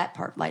 fearful, or that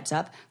part lights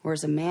up.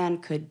 Whereas a man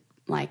could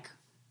like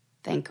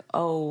think,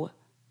 oh,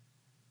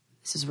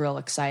 this is real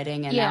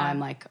exciting. And now I'm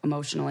like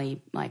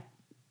emotionally like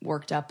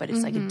worked up, but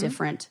it's like a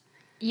different,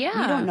 you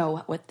don't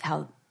know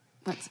how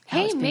it's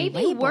being maybe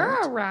labeled.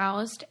 We're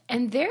aroused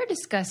and they're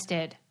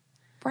disgusted.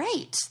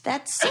 Right.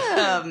 That's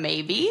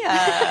maybe.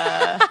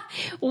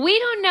 We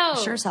don't know.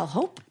 Sure as hell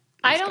hope.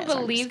 I don't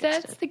believe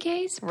that's the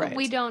case, but Right.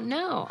 we don't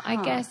know.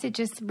 I guess it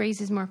just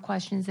raises more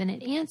questions than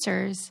it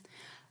answers.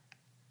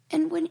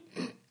 And when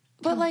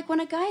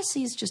a guy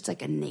sees just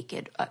like a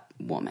naked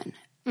woman,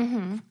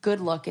 good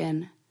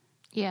looking,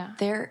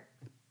 they're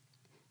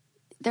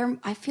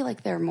I feel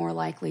like they're more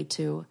likely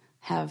to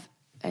have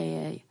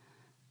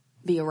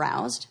be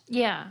aroused.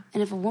 Yeah.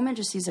 And if a woman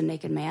just sees a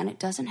naked man, it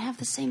doesn't have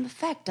the same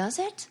effect, does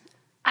it?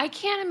 I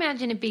can't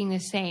imagine it being the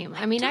same.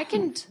 I mean, I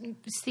can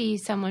see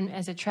someone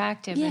as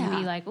attractive and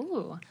be like,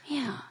 ooh.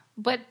 Yeah.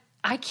 But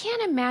I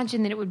can't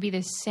imagine that it would be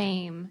the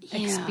same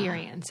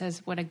experience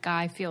as what a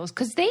guy feels.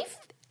 Because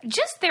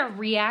just their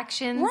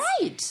reactions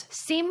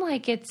seem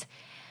like it's...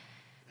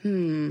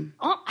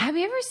 Oh, have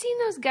you ever seen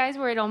those guys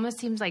where it almost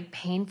seems like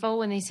painful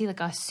when they see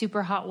like a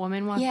super hot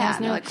woman walk past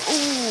and they're like,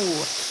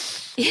 ooh.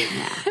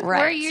 Yeah, right.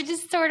 Where you're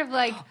just sort of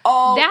like,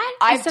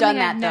 I've done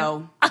that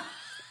though.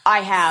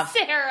 I have.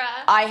 Sarah.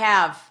 I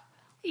have.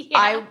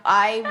 Yeah.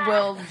 I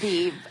will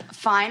be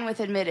fine with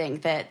admitting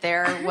that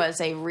there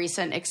was a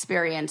recent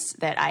experience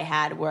that I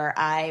had where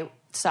I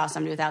saw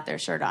somebody without their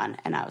shirt on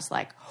and I was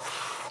like,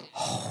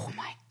 oh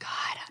my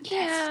God.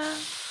 Yeah.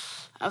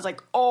 I was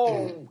like,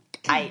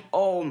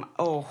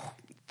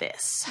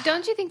 this.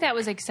 Don't you think that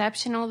was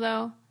exceptional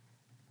though?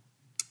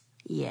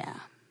 Yeah.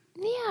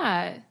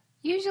 Yeah.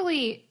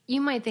 Usually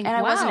you might think, and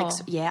I wow.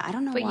 wasn't, I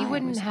don't know but why. you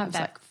wouldn't have was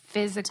that like,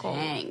 physical.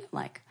 Dang,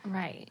 like,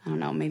 right. I don't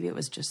know, maybe it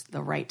was just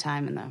the right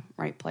time and the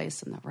right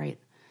place and the right.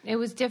 It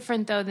was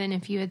different though than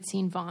if you had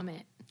seen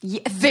vomit.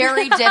 Yeah,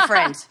 very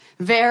different.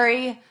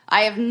 I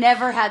have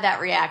never had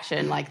that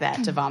reaction like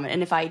that to vomit.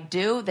 And if I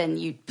do, then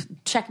you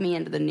check me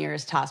into the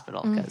nearest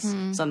hospital because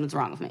something's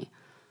wrong with me.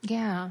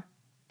 Yeah.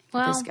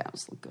 Well, this guy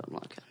was good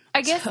looking.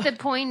 I guess the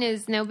point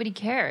is nobody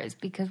cares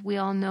because we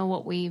all know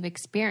what we've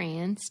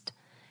experienced.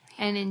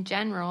 And in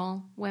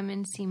general,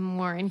 women seem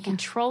more in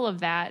control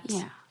of that.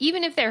 Yeah.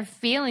 Even if they're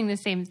feeling the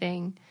same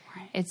thing,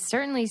 right. It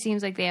certainly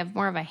seems like they have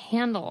more of a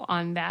handle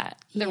on that,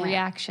 the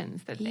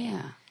reactions that they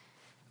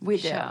we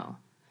do. show.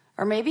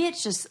 Or maybe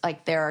it's just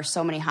like there are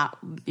so many hot,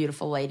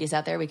 beautiful ladies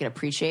out there we could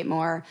appreciate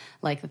more,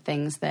 like the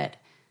things that,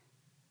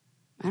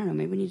 I don't know,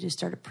 maybe we need to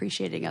start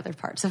appreciating other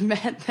parts of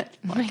men. That,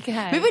 like, my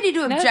God. maybe we need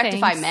to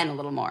objectify thanks. men a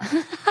little more.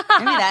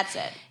 Maybe that's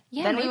it.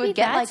 Yeah, then we would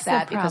get like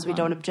that because we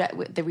problem.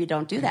 we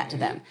don't do that to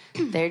them.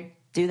 They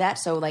do that.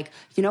 So like,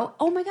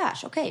 oh my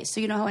gosh. Okay. So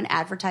you know how in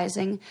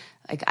advertising,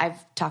 like I've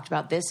talked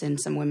about this in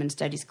some women's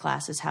studies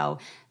classes, how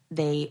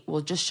they will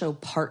just show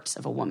parts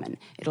of a woman.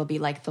 It'll be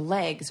like the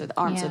legs or the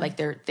arms. So like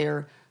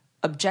they're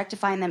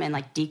objectifying them and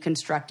like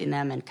deconstructing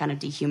them and kind of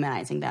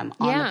dehumanizing them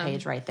on the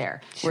page right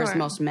there. Sure. Whereas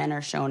most men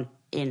are shown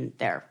in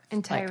their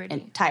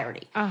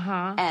entirety.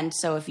 Uh-huh. And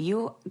so if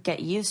you get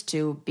used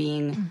to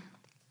being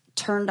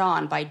turned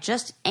on by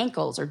just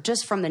ankles or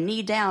just from the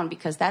knee down,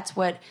 because that's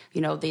what,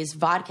 these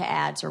vodka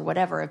ads or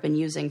whatever have been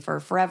using for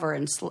forever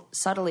and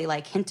subtly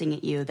like hinting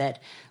at you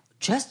that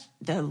just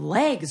the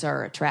legs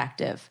are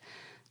attractive,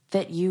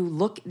 that you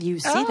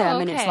see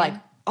them and it's like,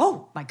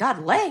 oh my God,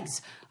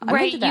 legs. I'm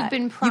right. into that.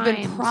 You've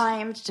been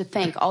primed to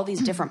think all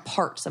these different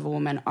parts of a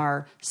woman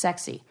are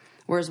sexy.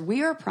 Whereas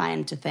we are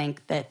primed to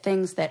think that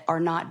things that are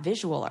not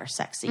visual are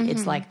sexy.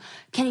 It's like,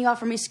 can you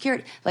offer me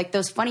security? Like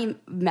those funny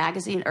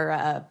magazine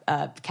or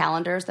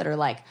calendars that are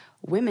like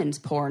women's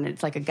porn.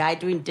 It's like a guy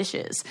doing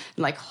dishes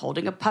and like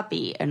holding a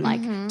puppy and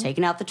like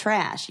taking out the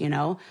trash,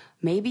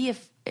 Maybe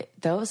if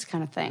those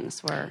kind of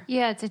things were...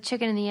 Yeah, it's a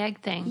chicken and the egg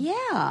thing. Yeah.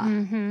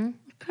 Mm-hmm.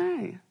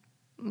 Okay.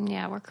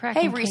 Yeah, we're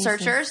cracking Hey,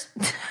 researchers.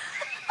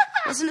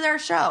 Listen to their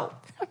show.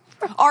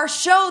 Our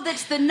show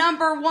that's the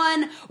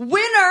 #1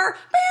 winner.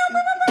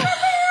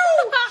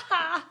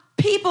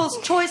 People's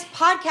Choice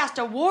Podcast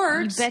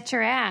Awards. You bet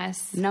your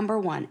ass.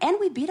 #1. And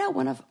we beat out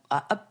one of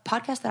a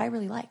podcast that I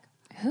really like.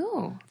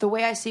 Who? The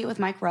Way I See It with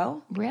Mike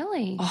Rowe.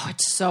 Really? Oh,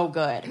 it's so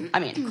good. I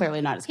mean,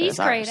 clearly not as good He's as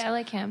ours. great. I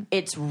like him.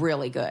 It's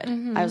really good.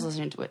 I was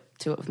listening to it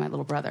with my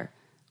little brother.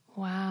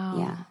 Wow.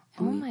 Yeah.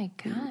 Oh my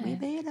God. We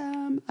beat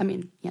him. I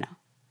mean,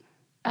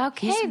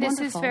 Okay, He's this is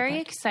wonderful, very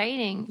but-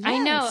 exciting. Yes. I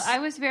know. I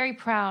was very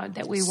proud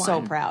that we won.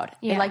 so proud.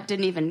 Yeah. It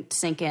didn't even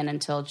sink in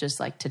until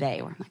just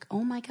today, where I'm like,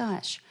 oh my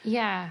gosh.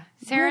 Yeah.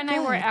 Sarah and I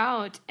were good.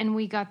 out and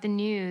we got the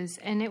news,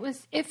 and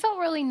it felt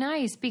really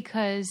nice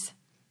because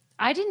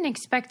I didn't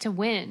expect to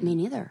win. Me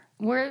neither.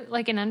 We're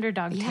like an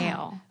underdog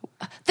tale.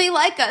 They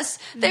like us.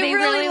 They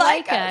really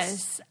like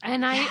us.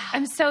 And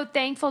I'm so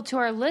thankful to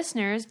our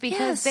listeners because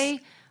Yes. they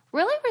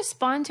really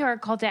respond to our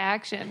call to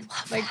action.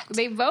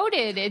 They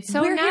voted. It's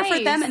so We're nice. here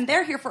for them and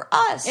they're here for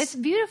us. It's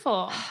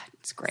beautiful.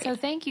 It's great. So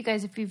thank you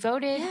guys if you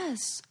voted.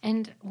 Yes.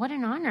 And what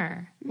an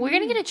honor. We're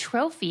going to get a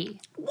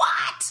trophy.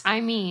 What?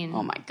 I mean.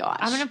 Oh my gosh.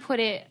 I'm going to put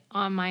it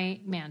on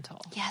my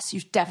mantle. Yes, you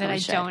definitely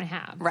that I should. don't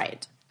have.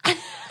 Right.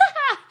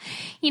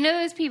 You know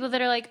those people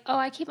that are like, oh,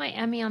 I keep my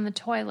Emmy on the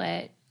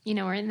toilet,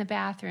 or in the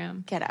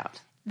bathroom. Get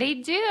out. They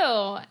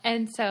do.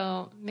 And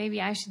so maybe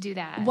I should do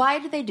that. Why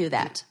do they do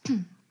that?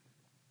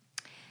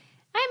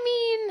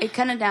 I mean, It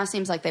kind of now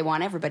seems like they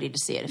want everybody to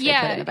see it if they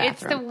put it in the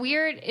bathroom.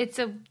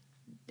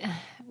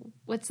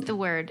 What's the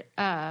word?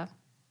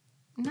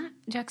 Not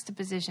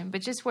juxtaposition,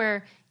 but just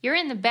where you're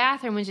in the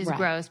bathroom, which is Right.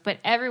 gross, but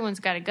everyone's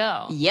got to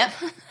go. Yep.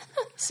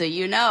 So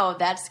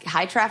that's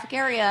high traffic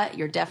area.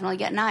 You're definitely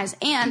getting eyes.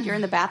 And you're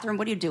in the bathroom.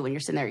 What do you do when you're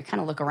sitting there? You kind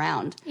of look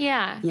around.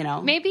 Yeah.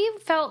 Maybe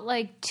it felt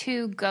like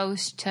too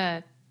gauche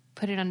to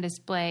put it on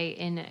display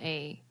in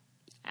a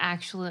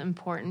actual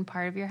important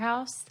part of your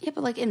house. Yeah,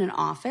 but in an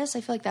office,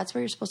 I feel like that's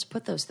where you're supposed to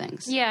put those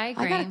things. Yeah, I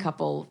agree. I got a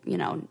couple,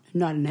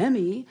 not an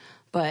Emmy,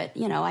 but,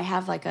 I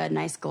have a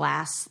nice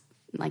glass,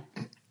 I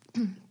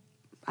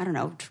don't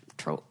know,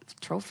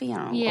 trophy, I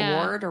don't know,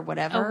 Yeah. award or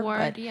whatever. Award,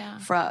 but yeah.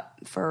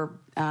 For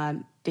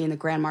being the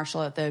Grand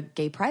Marshal at the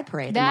Gay Pride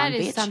Parade That in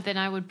Long is Beach. something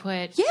I would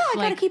put Yeah, I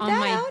gotta keep on that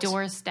my out.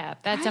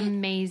 doorstep. That's Right.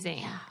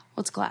 amazing.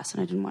 Well, it's glass,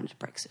 and I didn't want it to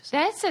break, Susie.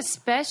 That's a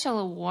special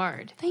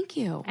award. Thank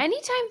you.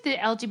 Anytime the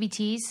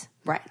LGBTs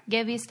Right.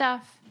 give you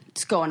stuff,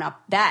 It's going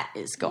up. That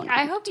is going up.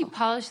 I hope you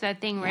polish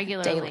that thing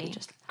regularly. Daily.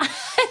 Just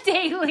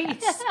Daily.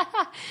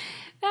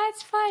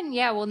 That's fun.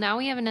 Yeah, well, now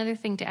we have another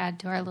thing to add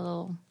to our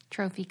little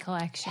trophy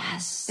collection.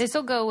 Yes. This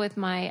will go with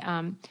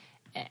my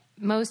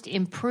most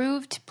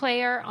improved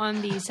player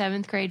on the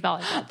 7th grade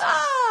volleyball team.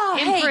 Oh,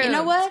 hey, you know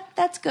Improved. what?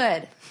 That's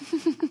good.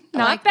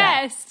 Not like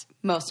that. best.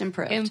 Most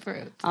improved.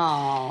 Improved.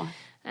 Oh,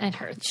 It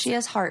hurts. she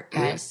has heart,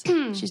 guys.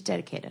 She's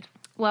dedicated.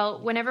 Well,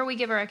 whenever we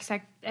give our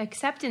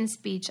acceptance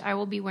speech, I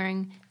will be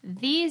wearing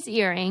these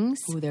earrings.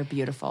 Ooh, they're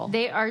beautiful.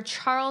 They are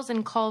Charles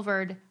and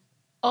Culver.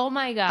 Oh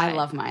my God. I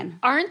love mine.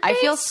 Aren't I they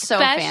feel so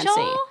special?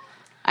 fancy.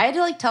 I had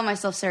to tell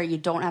myself, Sarah, you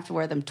don't have to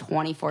wear them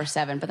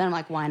 24/7. But then I'm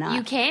like, why not?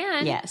 You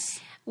can. Yes.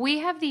 We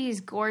have these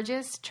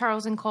gorgeous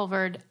Charles and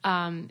Culver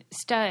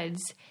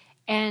studs,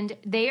 and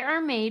they are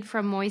made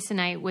from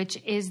moissanite, which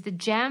is the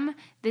gem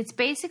that's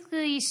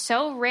basically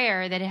so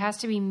rare that it has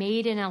to be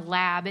made in a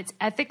lab. It's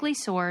ethically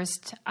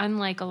sourced,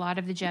 unlike a lot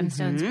of the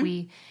gemstones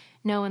we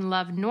know and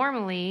love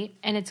normally,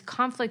 and it's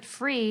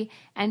conflict-free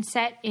and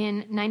set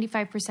in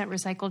 95%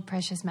 recycled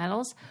precious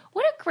metals.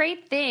 What a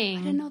great thing.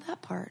 I didn't know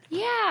that part.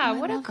 Yeah,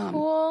 what a love 'em.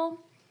 cool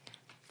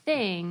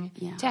thing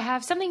Yeah. to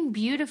have something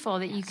beautiful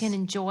that you can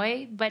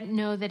enjoy, but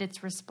know that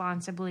it's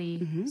responsibly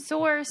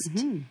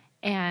sourced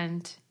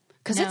and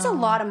Because it's a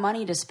lot of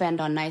money to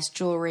spend on nice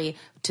jewelry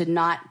to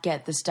not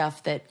get the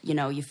stuff that,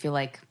 you feel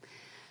like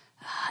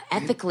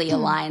ethically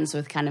aligns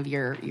with kind of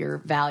your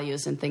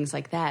values and things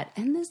like that.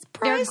 And this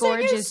pricing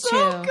gorgeous, is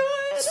so too.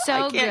 good. So I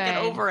can't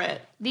get good. over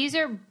it. These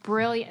are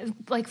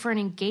brilliant, like for an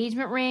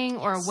engagement ring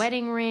or a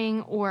wedding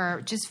ring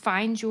or just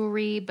fine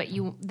jewelry, but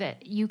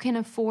that you can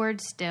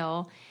afford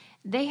still.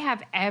 They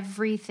have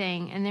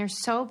everything, and they're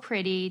so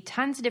pretty.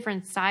 Tons of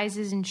different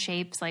sizes and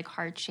shapes, like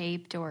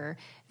heart-shaped or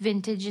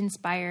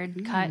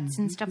vintage-inspired cuts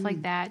and stuff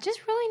like that.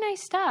 Just really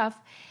nice stuff.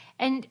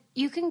 And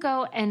you can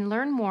go and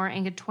learn more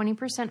and get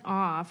 20%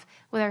 off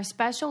with our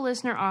special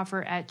listener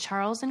offer at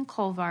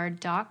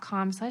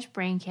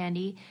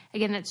charlesandcolvard.com/braincandy.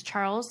 Again, that's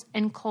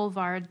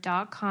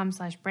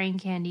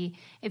charlesandcolvard.com/braincandy.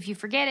 If you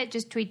forget it,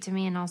 just tweet to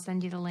me and I'll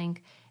send you the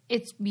link.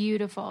 It's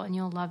beautiful and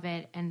you'll love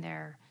it. And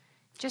they're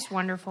just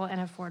wonderful and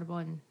affordable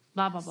and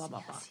blah, blah, blah,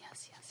 blah, blah.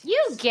 Yes.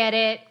 You get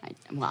it.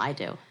 I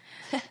do.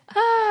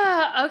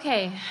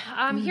 Okay.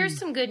 Here's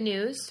some good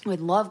news. We'd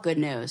love good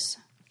news.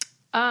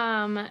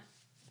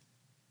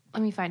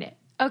 Let me find it.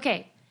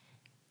 Okay.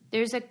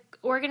 There's an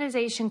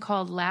organization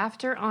called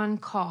Laughter on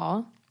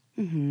Call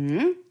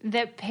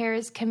that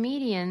pairs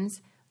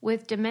comedians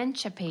with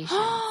dementia patients.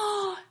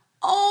 Oh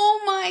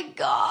my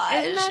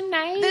gosh. Isn't that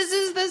nice? This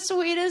is the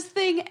sweetest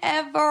thing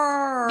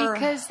ever.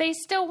 Because they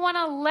still want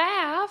to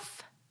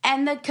laugh.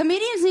 And the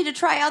comedians need to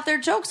try out their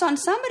jokes on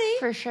somebody.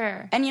 For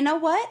sure. And you know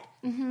what?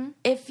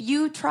 if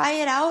you try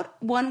it out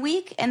one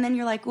week and then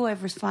you're like, oh,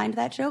 I've refined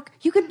that joke,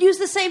 you could use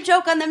the same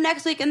joke on them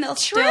next week and they'll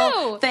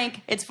still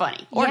think it's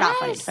funny or not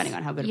funny, depending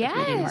on how good of a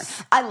comedian you are.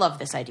 I love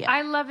this idea.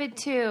 I love it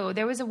too.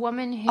 There was a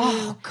woman who...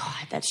 Oh,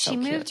 God, that's so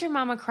cute. She moved her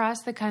mom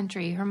across the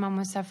country. Her mom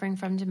was suffering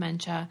from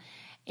dementia.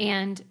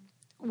 And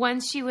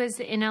once she was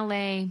in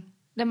LA,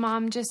 the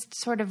mom just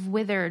sort of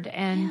withered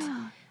and...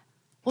 Yeah.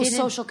 Well,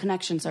 social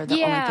connections are the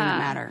only thing that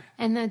matter.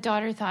 And the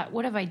daughter thought,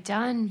 what have I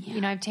done?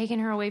 Yeah. I've taken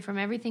her away from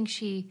everything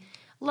she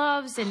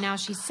loves, and now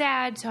she's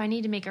sad, so I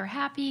need to make her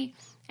happy.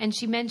 And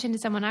she mentioned to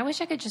someone, I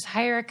wish I could just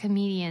hire a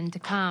comedian to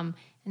come.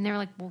 And they were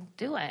like, well,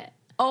 do it.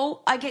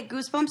 Oh, I get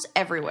goosebumps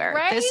everywhere.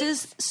 Right? This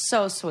is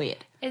so sweet.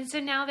 And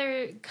so now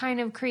they're kind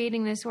of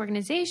creating this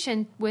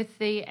organization with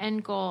the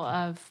end goal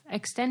of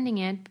extending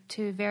it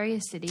to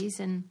various cities.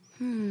 And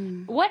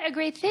what a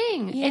great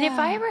thing. Yeah. And if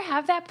I ever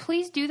have that,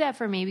 please do that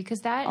for me, because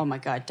that... Oh my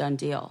God, done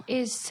deal.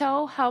 ...is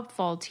so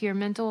helpful to your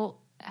mental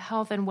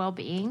health and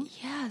well-being.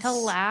 Yes. To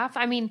laugh.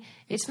 I mean,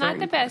 it's not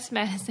the best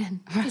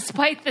medicine,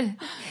 despite the...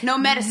 No,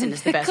 medicine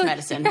is the best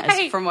medicine,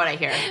 right. From what I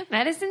hear.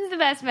 Medicine's the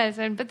best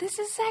medicine, but this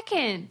is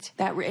second.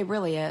 It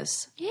really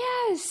is.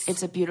 Yes.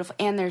 It's a beautiful...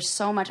 And there's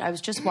so much... I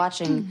was just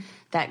watching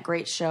that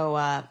great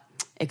show,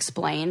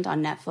 Explained,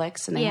 on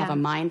Netflix, and they have a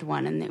mind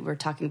one, and they were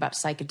talking about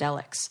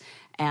psychedelics.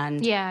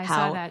 And I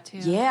saw that too.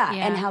 Yeah,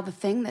 and how the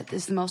thing that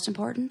is the most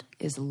important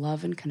is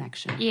love and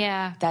connection.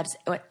 Yeah. That's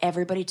what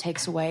everybody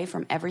takes away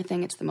from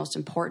everything. It's the most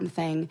important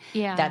thing.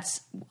 Yeah.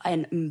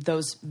 And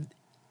those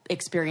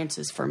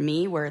experiences for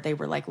me where they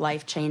were like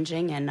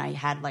life-changing, and I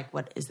had like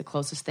what is the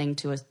closest thing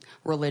to a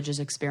religious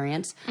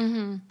experience,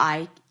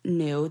 I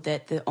knew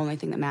that the only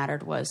thing that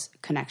mattered was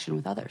connection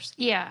with others.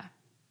 Yeah.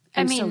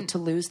 And so to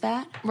lose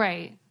that,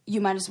 right, you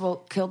might as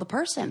well kill the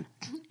person.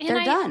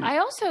 They're done. I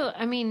also,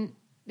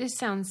 this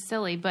sounds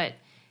silly, but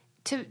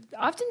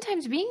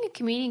oftentimes being a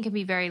comedian can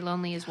be very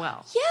lonely as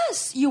well.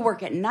 Yes, you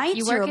work at night.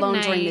 You're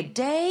alone during the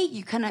day.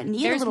 You kind of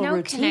need a little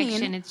routine. There's no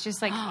connection. It's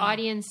just like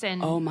audience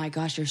and... Oh my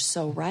gosh, you're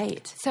so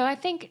right. So I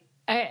think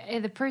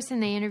the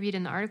person they interviewed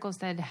in the article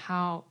said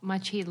how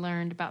much he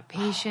learned about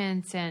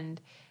patience and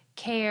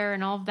care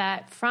and all of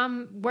that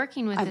from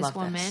working with this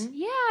woman.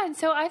 Yeah, and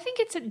so I think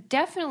it's a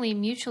definitely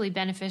mutually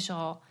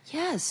beneficial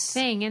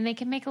thing, and they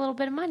can make a little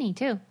bit of money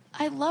too.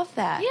 I love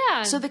that.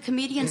 Yeah. So the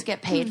comedians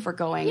get paid for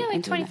going. Yeah,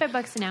 like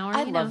 $25 an hour.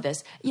 I love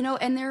this.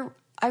 And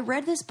I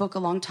read this book a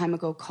long time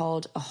ago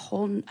called A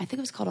Whole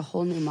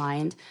New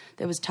Mind,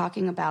 that was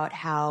talking about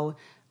how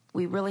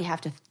we really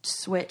have to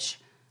switch.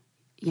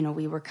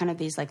 We were kind of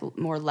these like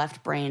more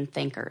left brain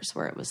thinkers,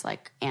 where it was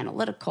like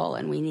analytical,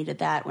 and we needed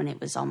that when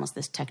it was almost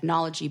this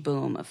technology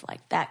boom of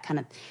like that kind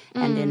of,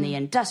 and in the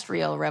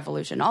Industrial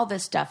Revolution, all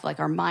this stuff,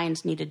 like our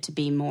minds needed to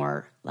be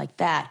more like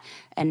that.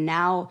 And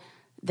now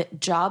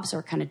that jobs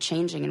are kind of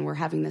changing, and we're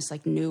having this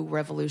like new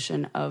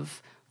revolution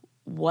of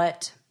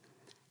what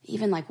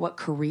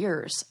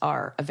careers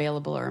are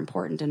available or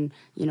important. And,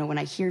 when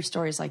I hear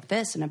stories like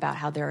this and about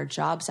how there are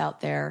jobs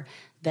out there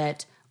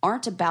that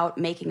aren't about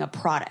making a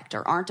product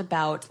or aren't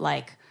about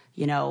like,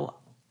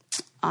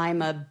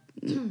 I'm a,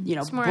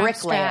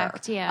 bricklayer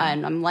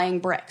and I'm laying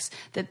bricks,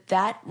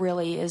 that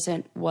really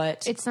isn't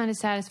what... It's not as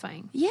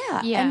satisfying.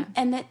 Yeah. Yeah.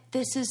 And that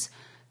this is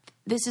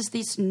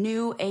this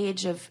new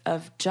age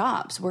of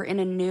jobs. We're in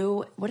a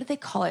new, what do they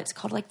call it? It's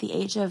called like the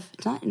age of,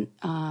 it's not,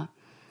 I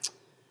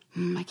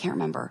can't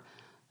remember,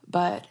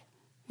 but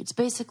it's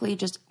basically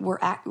just,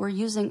 we're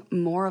using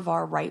more of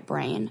our right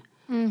brain.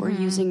 Mm-hmm. We're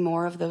using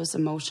more of those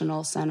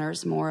emotional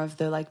centers, more of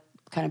the like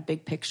kind of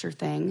big picture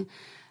thing,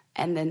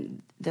 and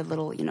then the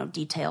little,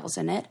 details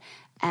in it.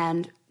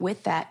 And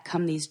with that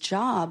come these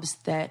jobs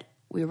that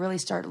we really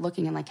start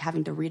looking and like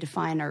having to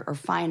redefine or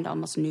find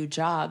almost new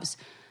jobs,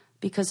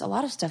 because a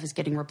lot of stuff is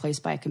getting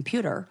replaced by a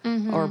computer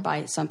or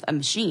by a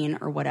machine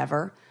or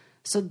whatever.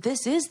 So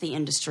this is the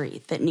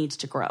industry that needs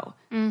to grow.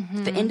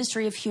 Mm-hmm. The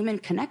industry of human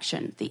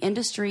connection, the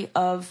industry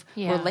of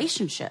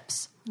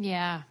relationships.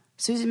 Yeah.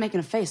 Susie's making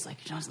a face like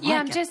she doesn't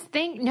like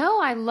it. No,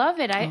 I love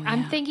it.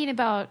 I'm thinking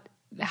about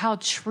how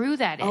true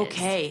that is.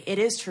 Okay, it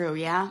is true,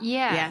 yeah?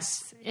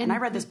 Yes. And I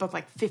read this book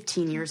like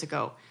 15 years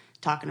ago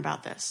talking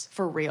about this,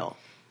 for real.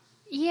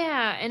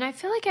 Yeah, and I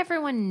feel like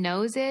everyone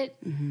knows it,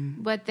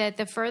 but that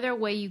the further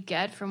away you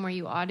get from where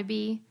you ought to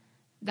be,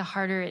 the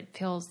harder it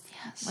feels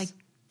like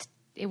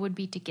it would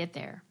be to get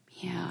there.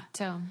 Yeah.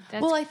 So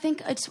well, I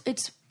think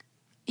it's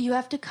you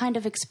have to kind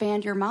of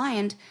expand your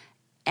mind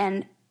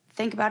and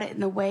think about it in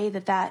the way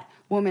that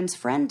woman's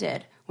friend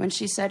did when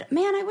she said,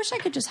 "Man, I wish I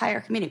could just hire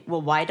a comedian."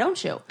 Well, why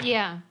don't you?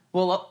 Yeah.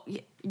 Well,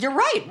 you're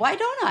right. Why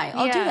don't I?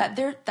 I'll do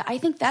that. I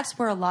think that's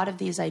where a lot of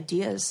these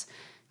ideas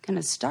kind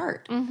of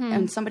start,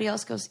 and somebody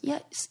else goes, "Yeah,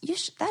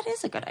 that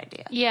is a good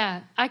idea."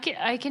 Yeah, I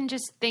can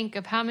just think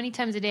of how many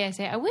times a day I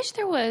say, "I wish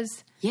there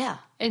was." Yeah,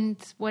 and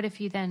what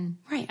if you then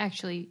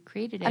actually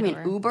created it? I mean,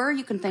 Uber,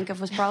 you can think of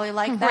was probably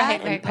like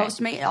that, and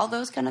Postmate, all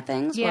those kind of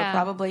things were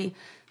probably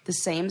the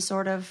same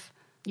sort of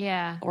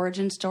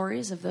origin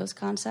stories of those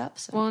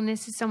concepts. Well, and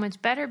this is so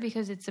much better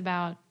because it's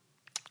about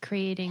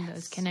creating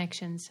those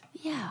connections.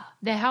 Yeah.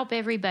 They help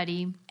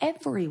everybody.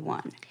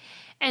 Everyone.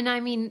 And I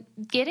mean,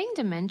 getting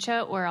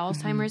dementia or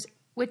Alzheimer's,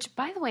 which,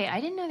 by the way,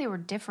 I didn't know they were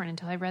different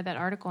until I read that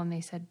article and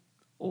they said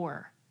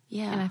or.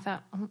 Yeah. And I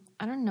thought,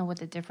 I don't know what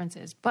the difference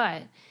is.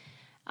 But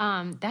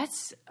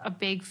that's a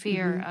big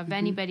fear of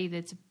anybody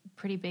that's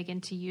pretty big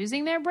into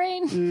using their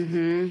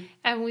brain.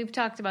 And we've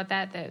talked about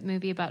that, the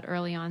movie about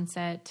early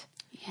onset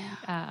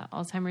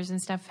Alzheimer's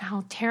and stuff,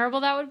 how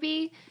terrible that would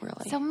be.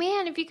 Really? So,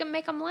 man, if you can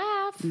make them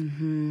laugh.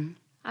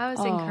 I was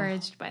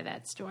encouraged by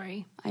that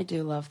story. I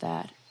do love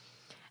that.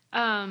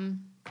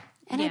 And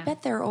I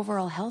bet their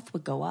overall health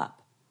would go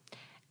up.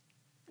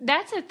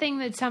 That's a thing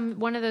that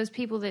one of those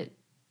people that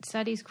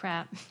studies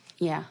crap.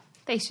 Yeah.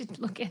 They should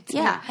look into.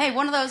 Yeah. Hey,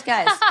 one of those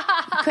guys.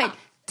 Quick.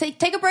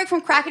 Take a break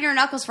from cracking your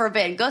knuckles for a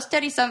bit and go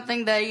study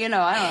something that, I don't know,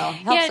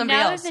 help somebody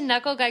now else. that the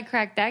knuckle guy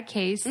cracked that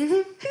case,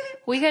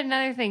 we got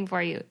another thing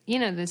for you.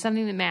 There's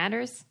something that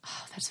matters.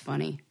 Oh, that's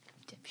funny.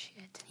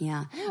 Dipshit.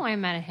 Yeah. I don't know why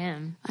I'm mad at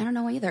him. I don't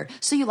know either.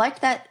 So you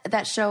liked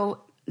that show,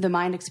 The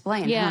Mind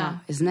Explained, Yeah. huh?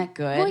 Isn't that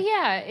good? Well,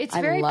 yeah, it's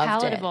very loved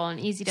palatable and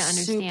easy to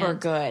understand. Super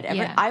good.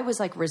 Yeah. I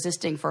was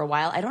resisting for a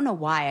while. I don't know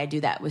why I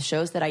do that with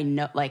shows that I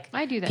know.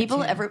 I do that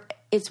people too.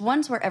 It's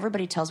ones where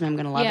everybody tells me I'm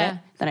going to love it,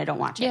 then I don't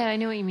watch it. Yeah, I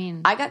know what you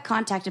mean. I got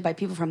contacted by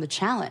people from The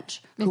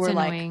Challenge who were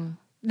annoying.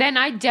 Then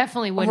I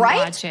definitely wouldn't right?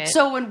 watch it.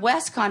 So when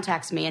Wes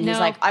contacts me and he's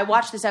like, I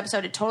watched this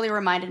episode, it totally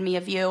reminded me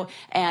of you,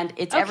 and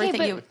it's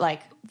everything you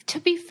like. To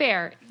be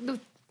fair,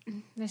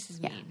 this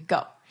is mean.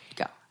 Go.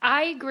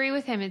 I agree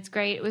with him. It's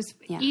great. It was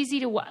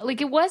easy to watch.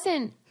 It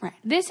wasn't. Right.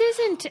 This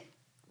isn't.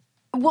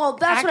 Well,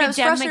 that's what I was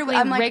frustrated with.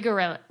 I'm like,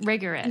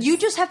 rigorous. You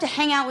just have to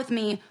hang out with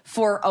me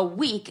for a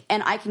week,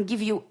 and I can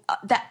give you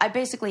that. I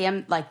basically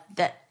am like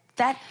that.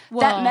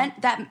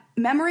 That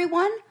memory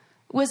one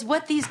was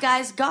what these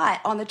guys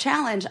got on The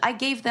Challenge. I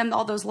gave them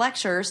all those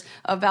lectures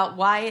about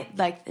why,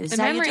 this is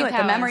how you do it,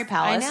 the Memory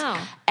Palace. I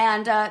know.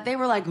 And they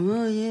were like,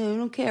 oh, yeah, I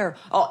don't care.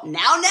 Oh,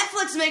 now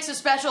Netflix makes a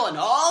special, and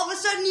all of a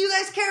sudden you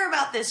guys care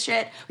about this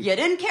shit. You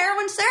didn't care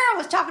when Sarah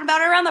was talking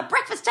about it around the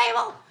breakfast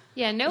table.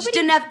 Yeah, nobody... Just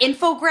didn't have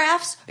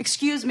infographs?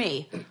 Excuse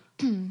me.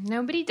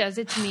 Nobody does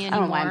it to me anymore. I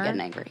don't know why I'm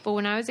getting angry. But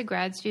when I was a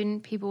grad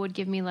student, people would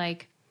give me,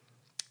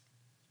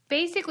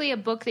 basically a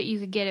book that you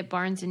could get at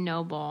Barnes &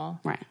 Noble.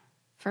 Right.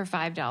 For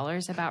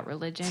 $5 about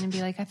religion and be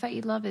like, I thought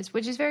you'd love this,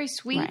 which is very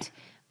sweet,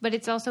 but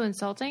it's also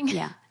insulting.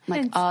 Yeah.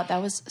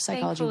 That was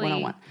Psychology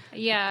 101.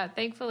 Yeah.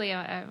 Thankfully,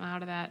 I'm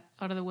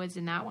out of the woods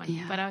in that one.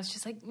 Yeah. But I was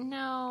just like,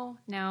 no.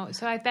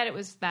 So I bet it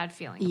was that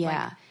feeling.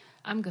 Yeah.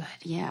 I'm good.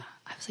 Yeah.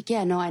 I was like,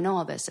 yeah, no, I know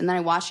all this. And then I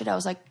watched it. I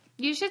was like,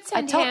 you should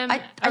send him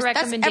a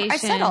recommendation. I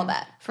said all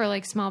that.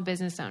 For small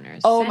business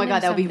owners. Oh my God,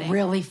 that would be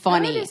really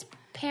funny. His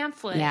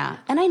pamphlet. Yeah.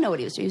 And I know what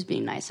he was doing. He was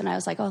being nice. And I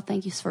was like, oh,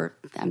 thank you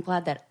I'm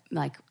glad that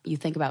you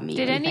think about me.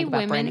 Did and any think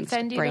about women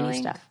send you the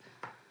link? Stuff.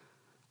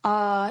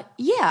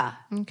 Yeah.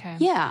 Okay.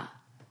 Yeah.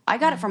 I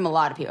got it from a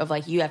lot of people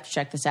of you have to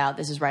check this out.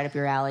 This is right up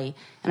your alley.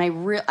 And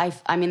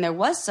I mean, there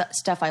was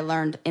stuff I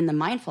learned in the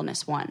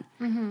mindfulness one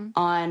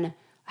on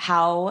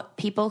how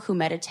people who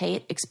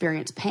meditate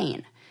experience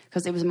pain.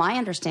 Because it was my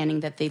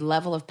understanding that the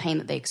level of pain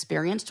that they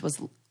experienced was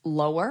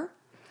lower.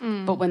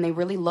 But when they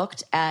really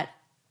looked at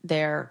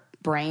their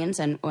brains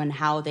and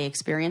how they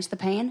experience the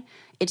pain,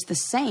 it's the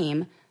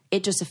same.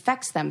 It just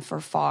affects them for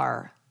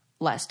far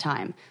less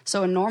time.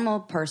 So a normal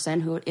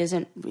person who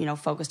isn't,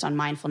 focused on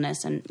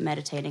mindfulness and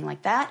meditating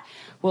like that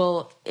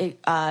will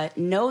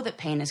know that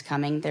pain is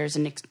coming. There's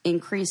an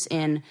increase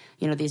in,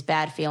 these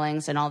bad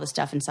feelings and all the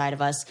stuff inside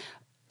of us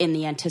in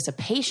the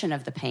anticipation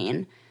of the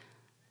pain.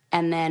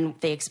 And then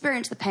they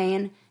experience the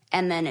pain,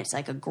 and then it's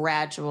a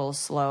gradual,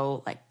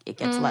 slow, it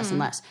gets less and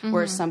less.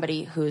 Whereas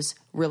somebody who's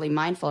really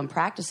mindful and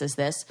practices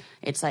this,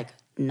 it's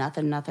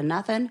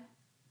nothing.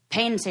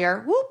 Pain's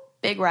here, whoop,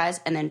 big rise,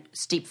 and then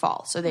steep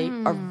fall. So they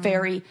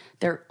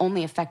they're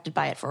only affected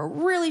by it for a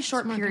really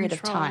short period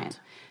of time.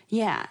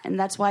 Yeah, and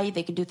that's why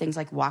they can do things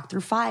like walk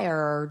through fire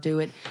or do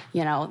it,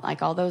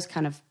 all those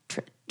kind of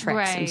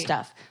tricks and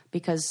stuff.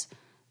 Because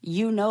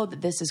that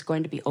this is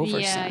going to be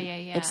over soon.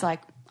 Yeah. It's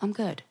I'm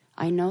good.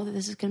 I know that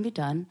this is going to be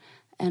done.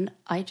 And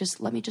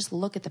let me just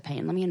look at the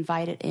pain. Let me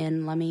invite it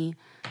in. Let me,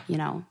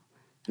 and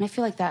I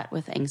feel like that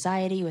with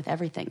anxiety, with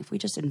everything. If we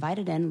just invite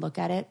it in, look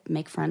at it,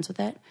 make friends with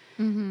it,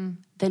 then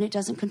it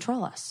doesn't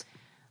control us.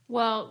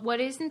 Well, what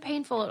isn't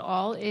painful at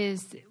all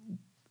is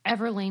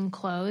Everlane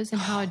clothes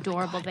and how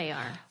adorable they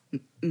are.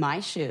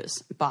 My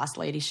shoes, Boss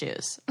Lady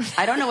shoes.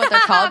 I don't know what they're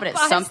called, but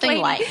it's something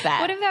Lady. like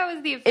that. What if that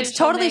was the official It's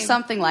totally name?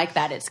 something like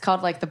that. It's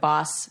called the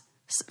Boss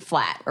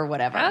Flat or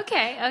whatever.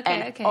 Okay.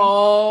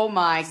 Oh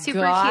my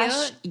Super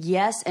gosh. cute.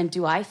 Yes. And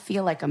do I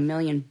feel like $1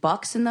 million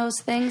in those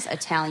things?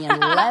 Italian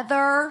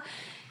leather.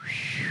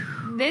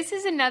 This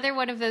is another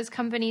one of those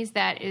companies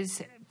that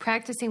is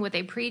practicing what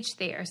they preach.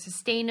 They are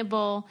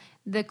sustainable.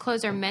 The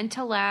clothes are meant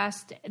to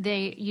last.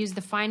 They use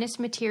the finest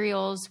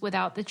materials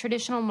without the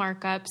traditional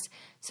markups.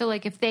 So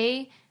if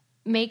they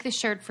make the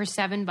shirt for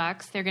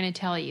 $7, they're going to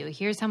tell you,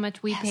 here's how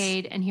much we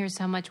paid and here's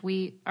how much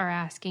we are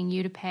asking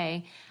you to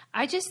pay.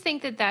 I just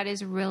think that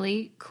is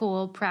really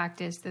cool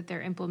practice that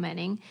they're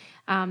implementing.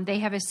 They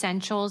have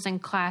essentials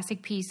and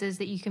classic pieces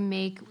that you can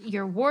make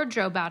your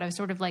wardrobe out of,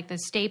 sort of like the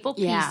staple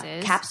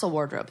pieces. Capsule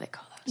wardrobe, they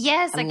call those.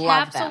 Yes, a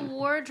capsule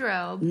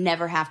wardrobe.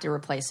 Never have to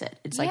replace it.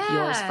 It's like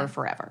yours for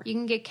forever. You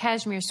can get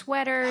cashmere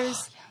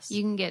sweaters.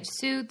 You can get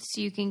suits.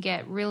 You can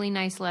get really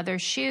nice leather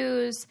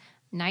shoes.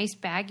 Nice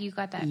bag. You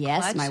got that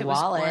clutch. My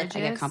wallet. I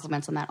get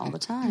compliments on that all the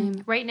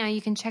time. Right now,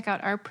 you can check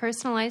out our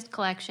personalized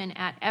collection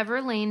at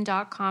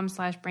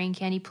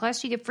everlane.com/braincandy.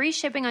 Plus, you get free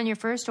shipping on your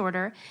first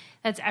order.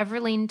 That's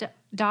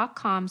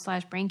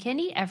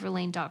everlane.com/braincandy,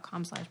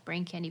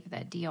 everlane.com/braincandy for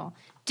that deal.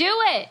 Do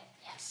it!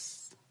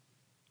 Yes.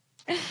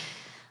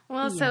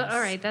 Well, so,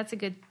 all right. That's a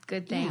good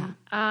thing.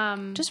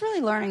 Yeah. Just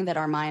really learning that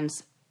our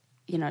minds,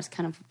 it's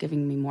kind of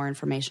giving me more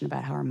information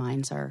about how our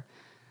minds are...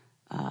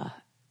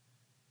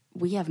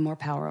 we have more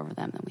power over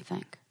them than we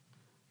think.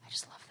 I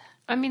just love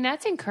that. I mean,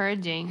 that's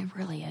encouraging. It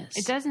really is.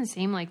 It doesn't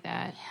seem like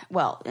that. Yeah.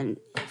 Well, and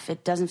if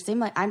it doesn't seem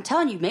like... I'm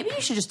telling you, maybe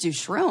you should just do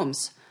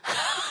shrooms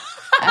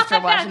after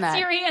watching that. That's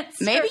your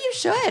answer. Maybe you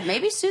should.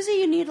 Maybe, Susie,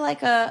 you need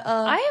like a...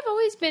 I have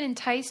always been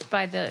enticed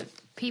by the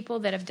people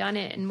that have done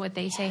it and what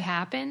they say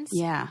happens.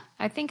 Yeah.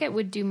 I think it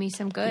would do me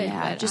some good.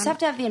 Yeah, but just have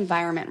to have the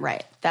environment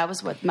right. That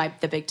was what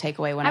the big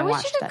takeaway when I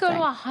watched that wish you could go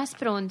to a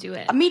hospital and do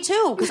it. Me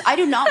too, because I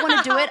do not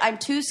want to do it. I'm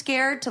too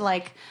scared to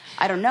I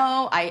don't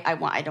know. I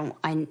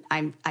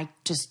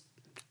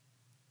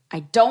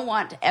don't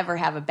want to ever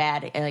have a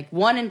bad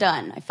one and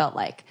done. I felt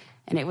like,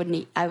 and it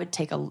would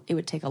take a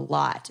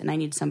lot, and I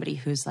need somebody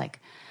who's like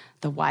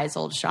the wise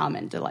old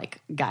shaman to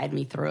guide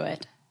me through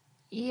it.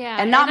 Yeah.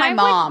 And not my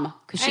mom,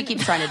 because she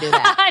keeps trying to do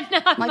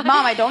that. I'm like,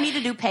 Mom, I don't need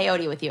to do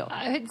peyote with you.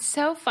 It's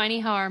so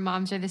funny how our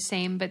moms are the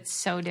same, but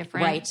so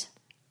different. Right.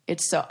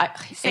 It's so...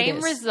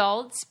 same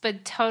results,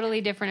 but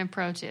totally different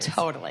approaches.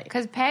 Totally.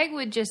 Because Peg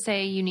would just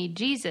say, you need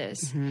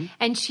Jesus. Mm-hmm.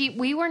 And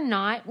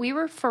we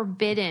were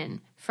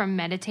forbidden from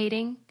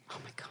meditating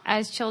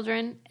as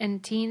children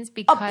and teens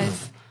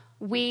because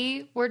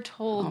we were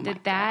told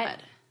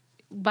that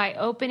by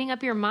opening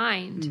up your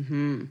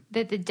mind,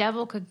 that the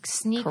devil could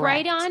sneak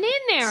right on in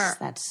there.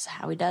 That's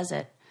how he does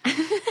it.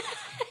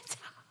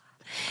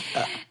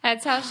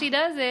 That's how she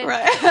does it.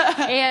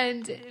 Right.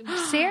 And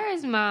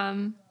Sarah's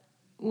mom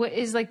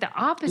is like the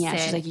opposite. Yeah,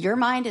 she's like, your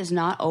mind is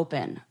not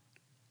open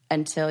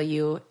until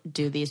you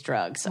do these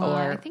drugs.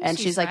 And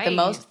she's like,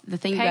 right. the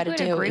thing you got to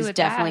do is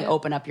definitely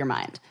open up your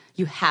mind.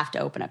 You have to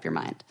open up your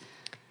mind.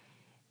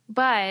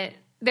 But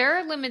there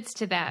are limits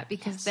to that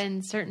because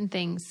then certain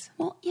things.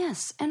 Well,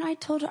 yes. And I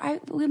told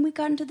her when we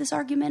got into this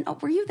argument,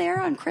 were you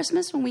there on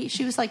Christmas when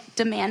she was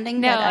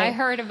demanding that I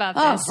heard about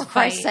this. Oh, for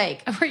Christ's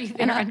sake. Were you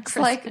there on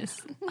Christmas?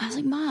 I was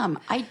like, Mom,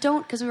 I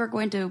don't, because we were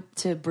going to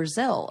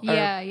Brazil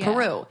or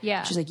Peru.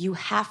 Yeah. She's like, you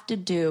have to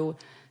do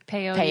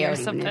peyote or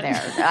something. There.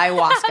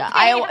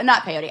 Ayahuasca.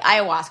 Not peyote,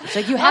 ayahuasca. She's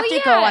like, you have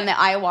to go on the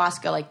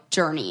ayahuasca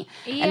journey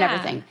and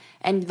everything.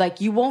 And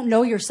you won't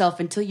know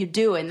yourself until you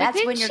do, and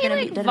that's when you're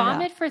going to be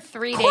vomit for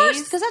 3 days. Of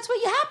course, because that's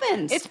what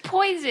happens. It's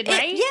poison,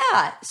 right?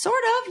 Yeah,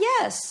 sort of.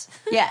 Yes,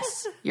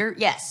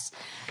 yes,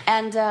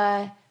 and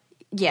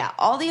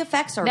all the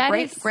effects are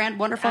great, grand,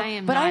 wonderful.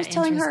 I was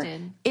telling her,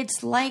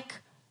 it's like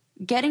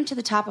getting to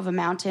the top of a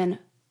mountain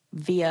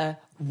via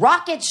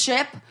rocket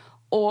ship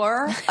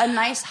or a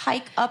nice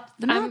hike up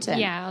the mountain.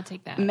 Yeah, I'll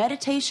take that.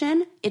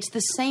 Meditation, it's the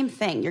same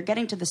thing. You're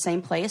getting to the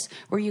same place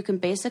where you can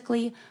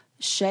basically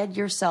shed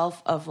yourself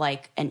of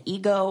an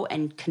ego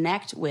and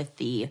connect with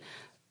the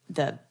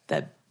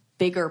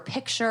bigger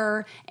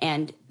picture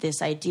and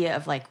this idea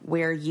of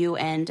where you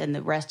end and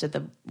the rest of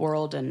the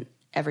world and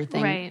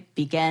everything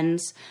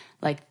begins.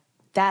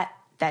 That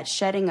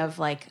shedding of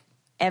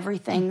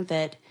everything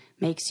that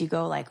makes you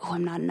go oh,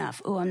 I'm not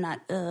enough. Oh, I'm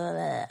not,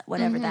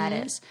 whatever that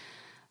is.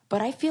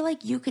 But I feel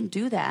like you can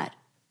do that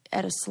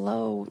at a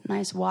slow,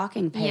 nice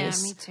walking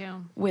pace. Yeah, me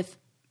too. With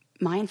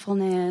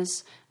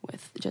mindfulness,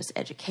 with just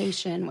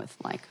education, with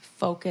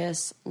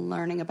focus,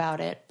 learning about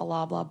it,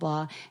 blah, blah,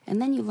 blah.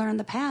 And then you learn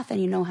the path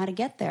and you know how to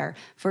get there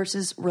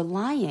versus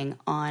relying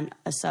on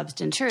a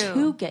substance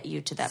to get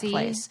you to that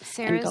place.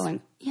 Sarah's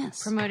and going,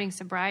 promoting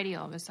sobriety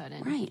all of a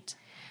sudden. Right.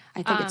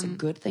 I think it's a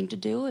good thing to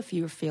do if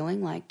you're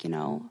feeling I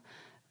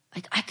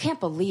can't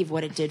believe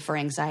what it did for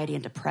anxiety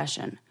and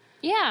depression.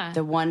 Yeah.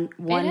 The one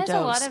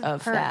dose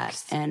of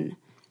that. And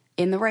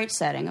in the right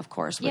setting, of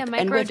course.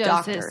 And with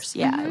doctors.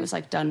 Yeah, it was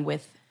done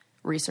with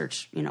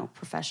research,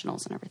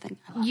 professionals and everything.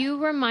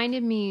 You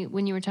reminded me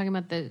when you were talking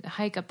about the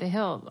hike up the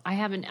hill. I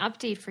have an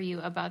update for you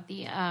about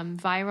the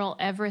viral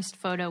Everest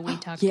photo we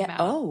talked about.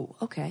 Oh,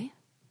 okay.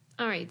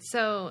 All right.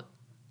 So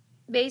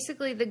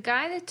basically the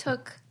guy that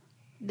took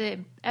the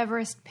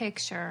Everest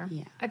picture,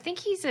 I think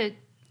he's a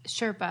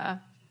Sherpa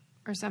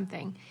or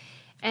something.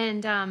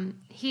 And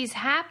he's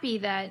happy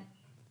that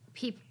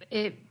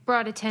it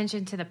brought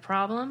attention to the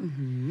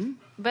problem,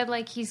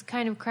 but he's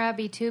kind of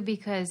crabby too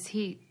because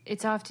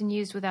it's often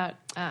used without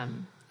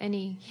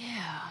any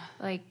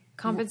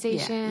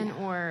compensation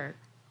or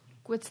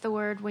what's the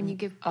word when you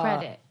give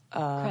credit?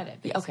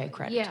 Credit. Basically. Okay,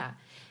 credit. Yeah.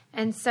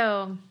 And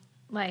so,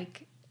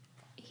 like,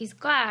 he's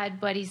glad,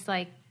 but he's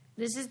like,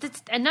 this is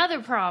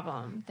another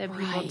problem that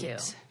people do.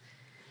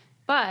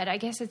 But I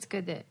guess it's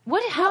good that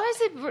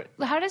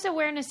how does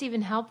awareness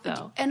even help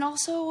though? And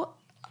also,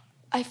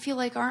 I feel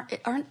like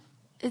don't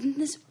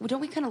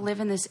we kind of live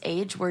in this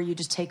age where you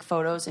just take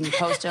photos and you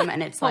post them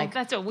and it's like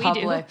that's what we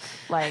public, do.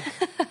 like,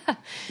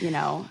 you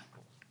know.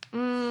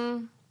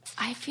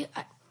 I feel,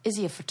 is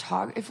he a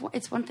photographer?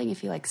 It's one thing if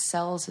he like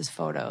sells his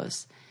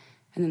photos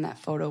and then that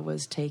photo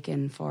was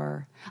taken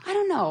for, I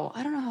don't know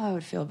how I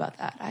would feel about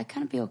that. I'd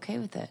kind of be okay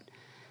with it.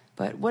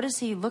 But what is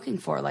he looking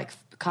for? Like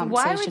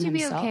compensation Why would you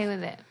himself? be okay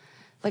with it?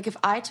 Like if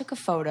I took a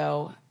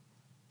photo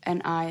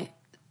and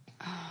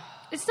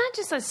It's not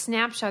just a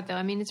snapshot, though.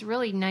 I mean, it's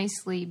really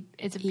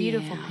it's a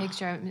beautiful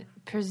picture. I mean,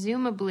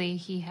 presumably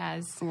he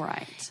has...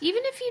 Right.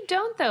 Even if you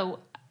don't, though,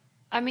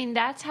 I mean,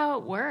 that's how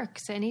it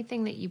works.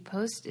 Anything that you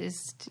post is...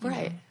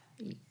 Right.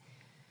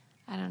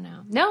 I don't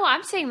know. No,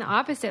 I'm saying the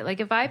opposite. Like,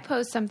 if I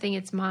post something,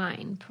 it's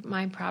mine,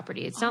 my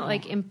property. It's not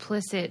like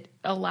implicit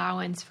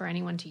allowance for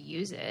anyone to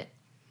use it.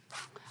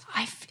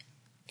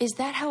 Is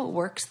that how it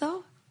works,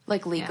 though?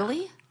 Like,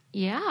 legally?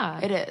 Yeah.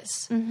 It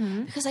is.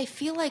 Mm-hmm. Because I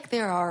feel like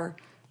there are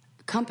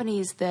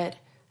companies that...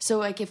 So,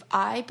 like, if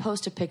I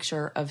post a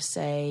picture of,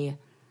 say,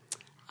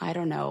 I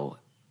don't know,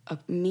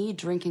 me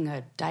drinking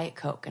a Diet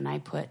Coke, and I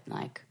put,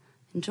 like,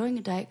 enjoying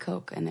a Diet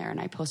Coke in there, and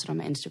I post it on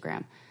my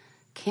Instagram...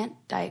 Can't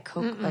Diet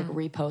Coke like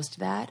repost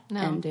that? No,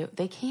 and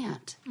they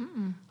can't.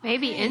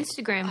 Maybe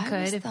Instagram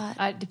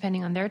could,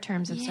 depending on their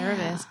terms of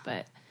service.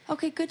 But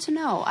okay, good to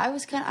know. I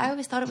always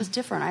thought it was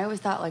different. I always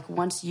thought like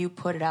once you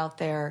put it out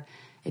there,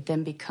 it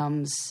then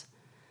becomes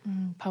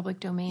public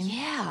domain.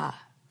 Yeah,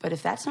 but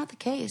if that's not the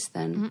case,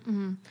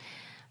 then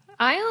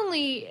I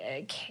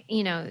only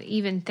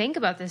even think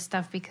about this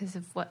stuff because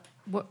of what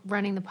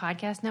running the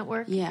podcast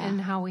network and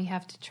how we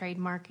have to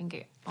trademark and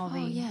get all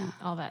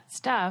that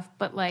stuff.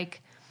 But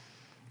like.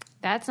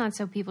 That's not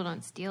so people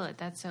don't steal it.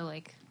 That's so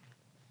like,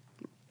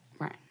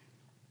 right?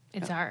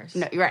 It's ours.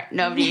 No, you're right.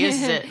 Nobody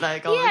uses it.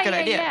 Like all the good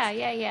ideas.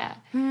 Yeah.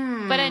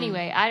 But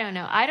anyway, I don't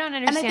know. I don't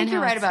understand. And I think you're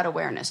right about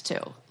awareness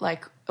too.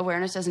 Like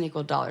awareness doesn't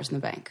equal dollars in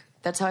the bank.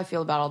 That's how I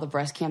feel about all the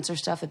breast cancer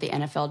stuff that the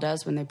NFL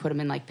does when they put them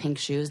in like pink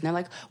shoes and they're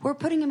like, we're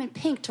putting them in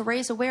pink to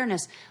raise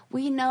awareness.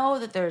 We know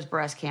that there's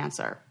breast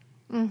cancer.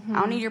 I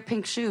don't need your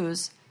pink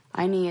shoes.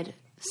 I need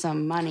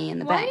some money in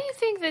the bank. Why do you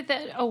think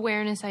that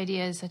awareness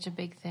idea is such a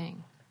big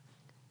thing?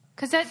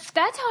 Because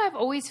that's how I've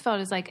always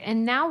felt is like,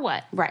 and now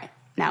what? Right.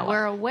 Now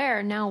we're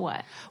aware. Now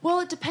what?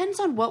 Well, it depends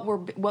on what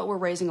we're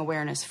raising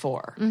awareness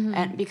for.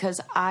 And because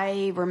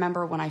I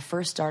remember when I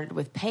first started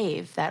with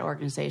PAVE, that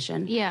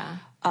organization,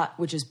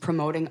 which is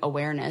promoting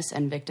awareness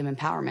and victim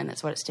empowerment.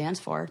 That's what it stands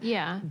for.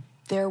 Yeah.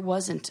 There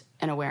wasn't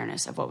an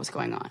awareness of what was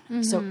going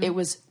on. So it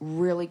was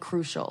really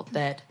crucial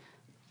that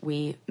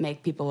we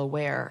make people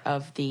aware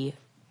of the,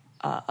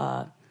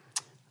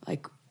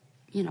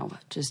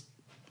 just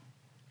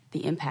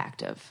the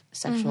impact of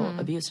sexual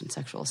abuse and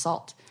sexual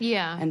assault.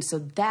 Yeah. And so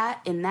that,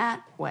 in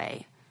that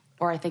way,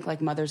 or I think like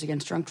Mothers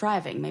Against Drunk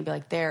Driving, maybe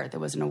like there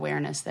was an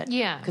awareness that...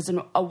 Yeah. Because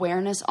an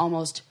awareness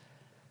almost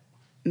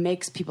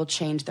makes people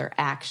change their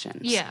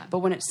actions. Yeah. But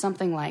when it's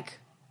something like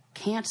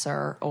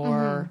cancer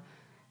or,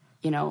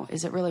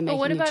 is it really making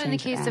you change your actions? But what about in the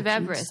case of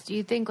Everest? Do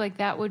you think like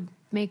that would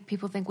make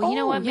people think, well, you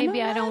know what,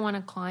 maybe I don't want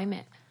to climb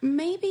it?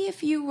 Maybe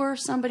if you were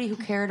somebody who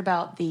cared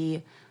about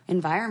the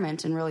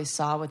environment and really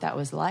saw what that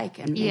was like,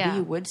 and maybe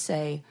you would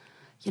say,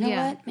 you know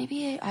what,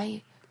 maybe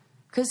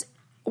because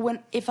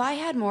if I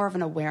had more of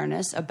an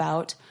awareness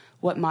about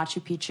what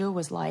Machu Picchu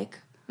was like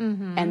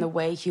and the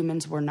way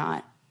humans were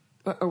not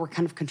or were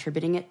kind of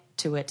contributing it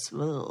to its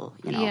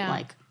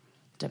like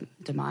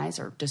demise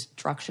or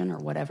destruction or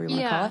whatever you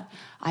want to call it,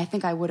 I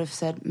think I would have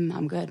said,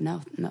 I'm good,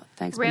 no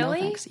thanks,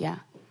 really? No thanks.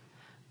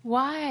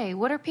 Why?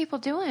 What are people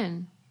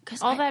doing?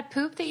 All that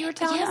poop that you were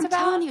telling us about?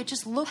 I'm telling you, it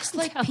just looks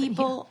like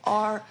people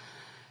are...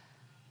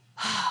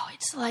 Oh,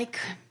 it's like...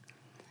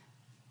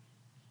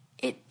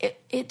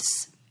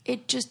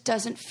 It just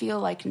doesn't feel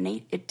like...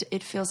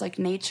 It feels like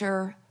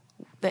nature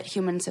that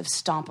humans have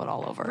stomped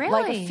all over. Really?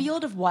 Like a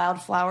field of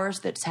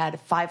wildflowers that's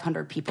had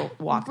 500 people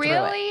walk through it.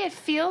 Really? It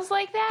feels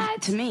like that?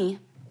 To me.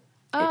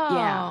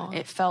 Oh.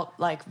 It felt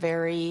like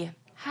very...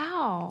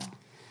 How?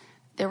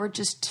 There were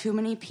just too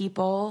many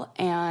people,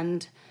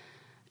 and...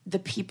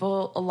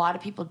 a lot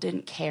of people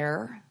didn't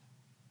care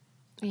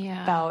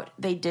about,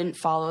 they didn't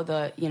follow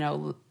the,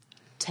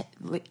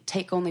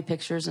 take only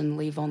pictures and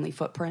leave only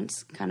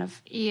footprints kind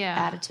of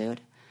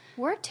attitude.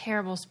 We're a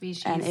terrible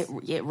species. And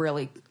it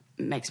really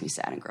makes me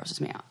sad and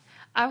grosses me out.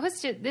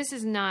 This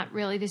is not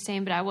really the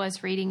same, but I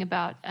was reading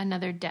about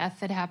another death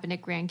that happened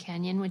at Grand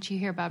Canyon, which you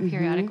hear about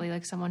periodically,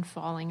 like someone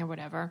falling or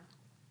whatever.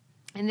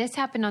 And this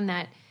happened on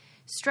that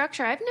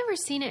structure. I've never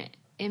seen it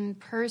in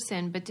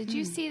person, but did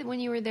you see when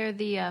you were there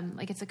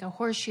it's like a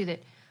horseshoe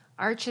that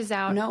arches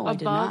out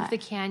above the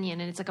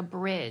canyon, and it's like a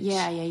bridge.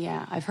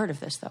 Yeah. I've heard of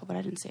this, though, but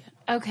I didn't see it.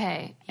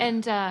 Okay. Yeah.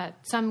 And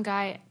some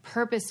guy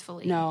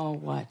purposefully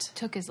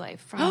took his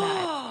life from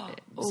that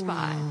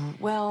spot.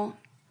 Well,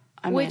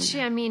 I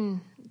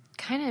mean,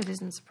 kind of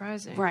isn't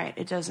surprising. Right.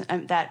 It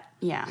doesn't. That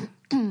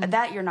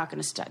you're not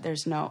going to stop. You're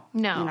not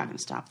going to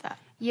stop that.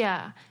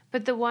 Yeah.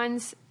 But the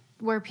ones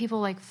where people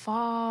like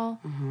fall,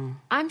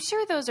 I'm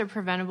sure those are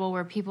preventable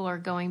where people are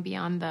going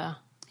beyond the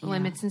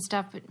limits and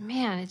stuff. But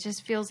man, it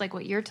just feels like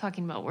what you're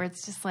talking about where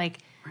it's just like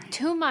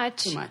too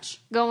much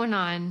going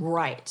on.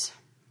 Right.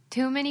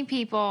 Too many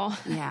people.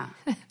 Yeah.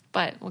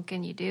 But what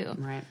can you do?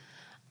 Right.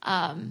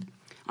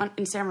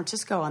 In San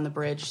Francisco on the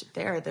bridge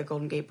there, the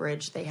Golden Gate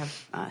Bridge, they have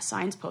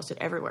signs posted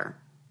everywhere.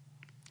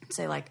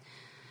 Say like,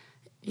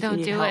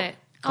 don't do it.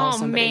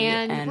 Oh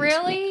man,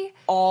 really?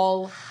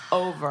 All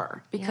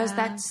over. Because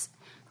that's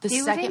the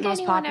second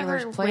most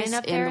popular place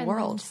in the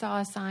world. And saw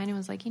a sign and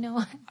was like, you know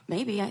what?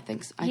 Maybe I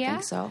think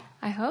so.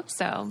 I hope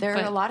so. There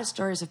are a lot of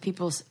stories of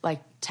people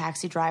like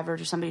taxi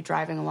drivers or somebody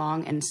driving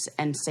along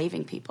and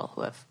saving people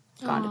who have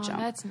gone to jump.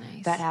 That's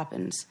nice. That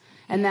happens,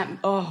 and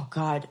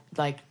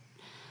like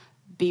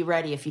be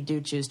ready if you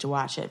do choose to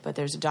watch it. But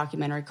there's a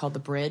documentary called The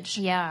Bridge,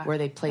 where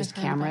they placed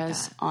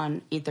cameras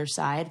on either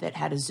side that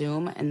had a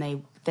zoom, and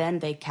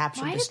they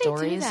captured the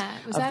stories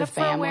Was of that the for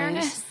families.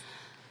 Awareness?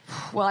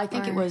 Well, I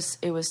think it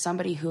was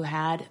somebody who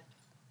had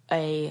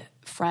a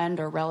friend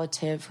or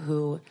relative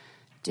who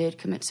did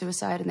commit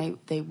suicide, and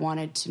they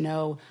wanted to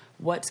know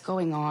what's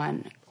going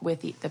on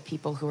with the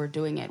people who are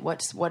doing it.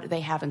 What do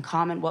they have in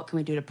common? What can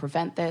we do to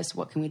prevent this?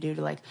 What can we do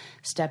to like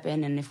step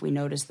in? And if we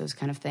notice those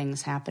kind of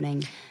things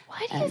happening,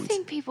 why do you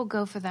think people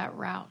go for that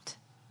route?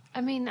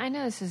 I mean, I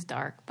know this is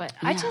dark, but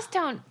I just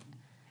don't.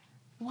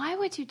 Why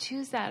would you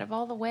choose that of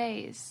all the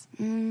ways?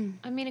 I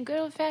mean, a good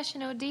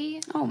old-fashioned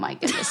OD? Oh, my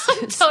goodness.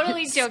 I'm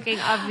totally joking,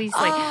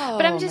 obviously.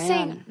 But I'm just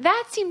saying,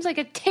 that seems like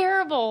a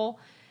terrible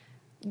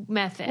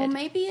method. Well,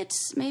 maybe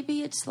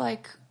it's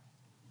like,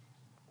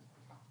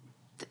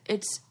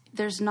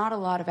 there's not a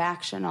lot of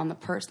action on the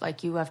person.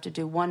 Like, you have to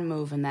do one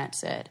move and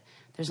that's it.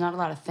 There's not a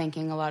lot of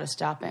thinking, a lot of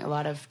stopping, a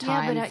lot of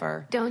time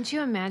for... Don't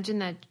you imagine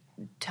that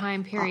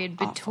time period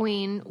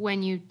between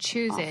when you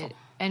choose it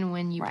and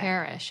when you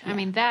perish? I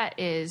mean, that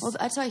is... Well,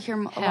 that's why I hear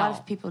a lot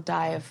of people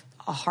die of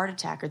a heart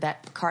attack or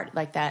that cart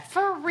like that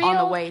for real on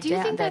the way do you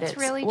down. think that's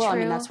really well, true?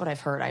 I mean, that's what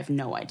I've heard. I have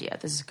no idea.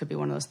 This could be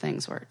one of those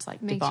things where it's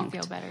like makes debunked. You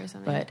feel better or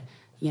something. But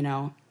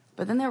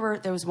but then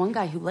there was one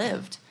guy who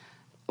lived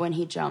when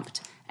he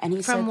jumped, and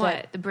he from said what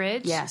that, the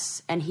bridge.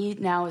 Yes, and he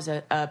now is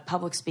a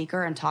public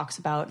speaker and talks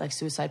about like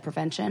suicide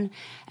prevention,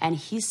 and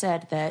he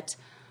said that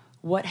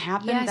what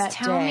happened that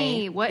tell day.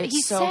 Me what it's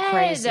he so said.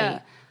 Crazy.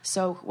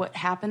 So what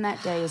happened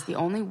that day is the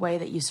only way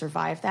that you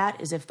survive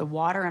that is if the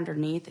water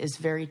underneath is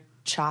very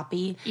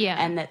choppy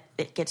and that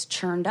it gets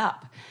churned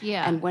up.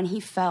 Yeah. And when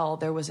he fell,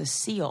 there was a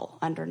seal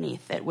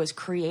underneath that was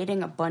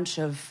creating a bunch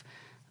of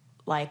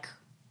like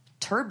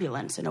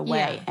turbulence in a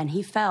way. Yeah. And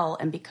he fell,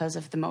 and because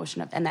of the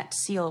motion and that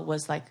seal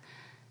was like,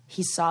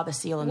 he saw the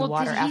seal in the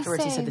water.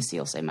 Afterwards, he said the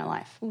seal saved my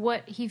life.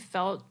 What he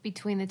felt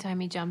between the time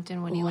he jumped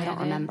and when he landed? I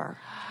don't remember.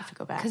 I have to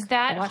go back. Because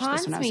that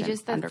haunts me,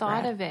 just the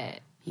thought of it.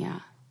 Yeah.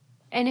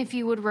 And if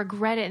you would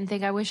regret it and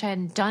think, I wish I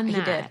hadn't done that.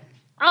 He did.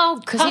 Oh,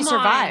 because he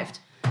survived.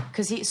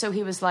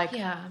 He was like,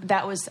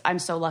 that was, I'm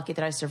so lucky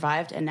that I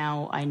survived, and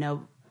now I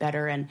know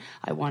better, and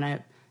I want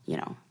to,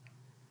 Damn.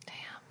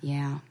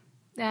 Yeah.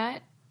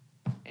 That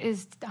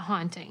is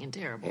haunting and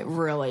terrible. It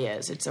really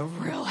is. It's a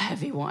real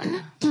heavy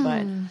one,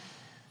 but,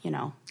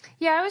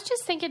 Yeah, I was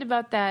just thinking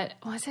about that.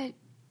 Was it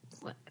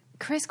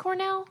Chris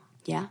Cornell?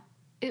 Yeah.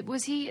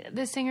 Was he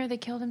the singer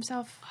that killed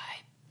himself?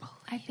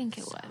 I think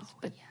it was,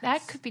 but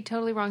that could be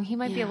totally wrong. He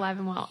might be alive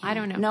and well. I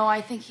don't know. No,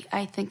 I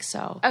think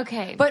so.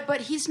 Okay,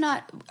 but he's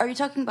not. Are you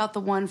talking about the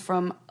one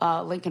from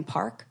Linkin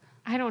Park?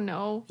 I don't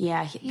know.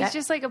 Yeah, he's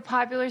just like a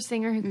popular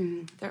singer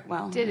who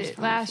did it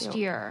last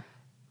year.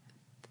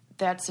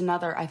 That's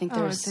another. I think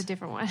there's it's a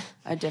different one.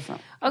 A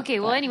different. Okay,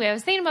 well, anyway, I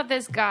was thinking about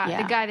this guy,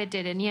 the guy that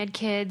did it, and he had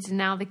kids, and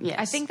now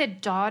I think the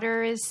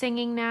daughter is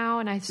singing now,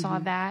 and I saw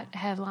that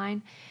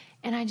headline,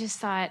 and I just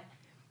thought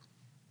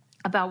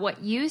about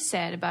what you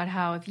said about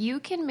how if you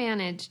can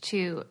manage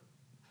to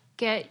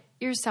get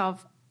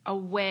yourself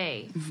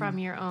away from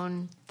your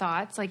own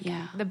thoughts, like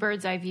the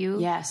bird's eye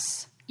view,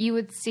 you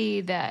would see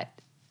that,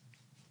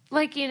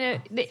 like,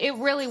 it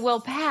really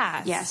will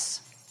pass. Yes,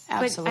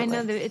 absolutely. But I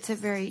know that it's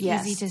very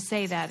easy to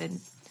say that,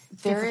 and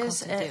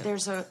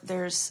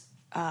there's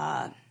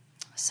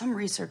some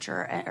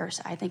researcher, or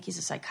I think he's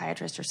a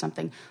psychiatrist or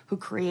something, who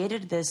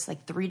created this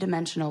like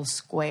 3-dimensional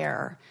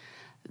square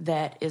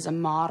that is a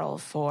model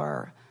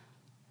for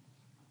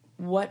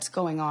what's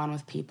going on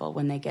with people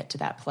when they get to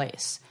that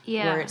place,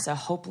 where it's a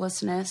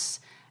hopelessness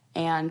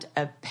and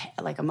a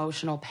like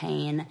emotional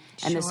pain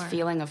and this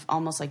feeling of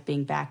almost like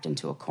being backed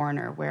into a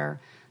corner, where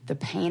the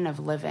pain of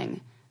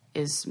living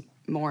is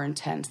more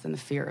intense than the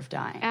fear of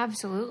dying.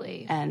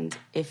 Absolutely. And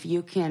if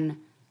you can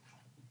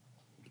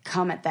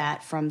come at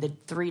that from the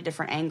 3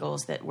 different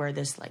angles where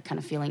this like kind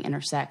of feeling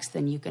intersects,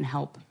 then you can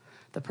help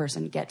the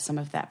person get some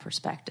of that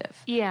perspective.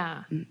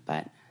 Yeah.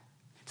 But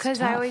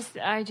because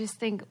I just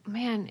think,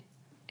 man,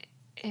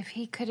 if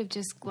he could have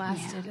just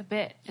lasted a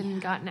bit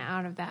and gotten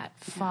out of that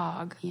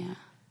fog,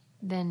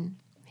 then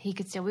he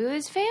could still be with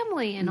his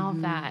family and all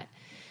that.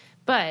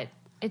 But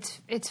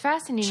it's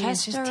fascinating.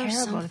 Chester, it's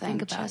just terrible to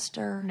think about.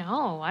 Chester.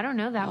 No, I don't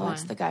know that one.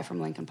 It's the guy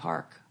from Lincoln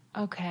Park.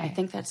 Okay. I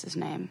think that's his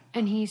name.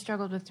 And he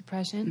struggled with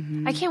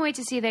depression. I can't wait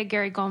to see that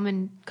Gary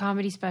Goldman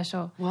comedy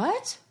special.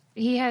 What?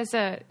 He has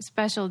a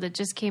special that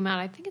just came out.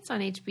 I think it's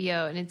on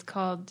HBO, and it's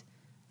called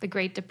The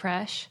Great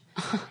Depression.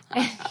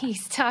 And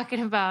he's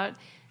talking about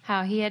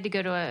how he had to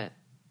go to a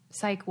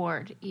psych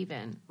ward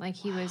even. Like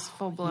he was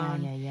full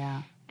blown.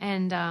 Yeah.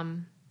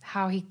 And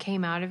how he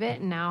came out of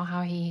it and now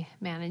how he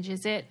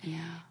manages it. Yeah.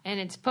 And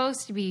it's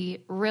supposed to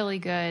be really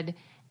good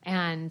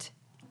and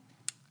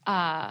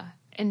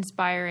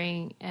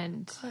inspiring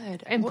and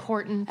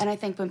important. And I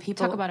think when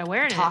people talk about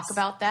awareness, talk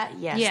about that,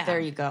 there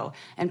you go.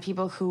 And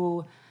people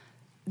who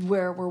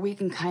where we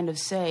can kind of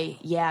say,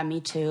 yeah,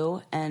 me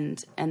too,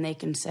 and they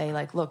can say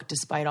like, look,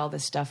 despite all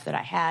this stuff that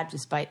I had,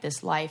 despite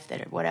this life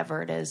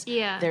whatever it is,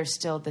 there's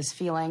still this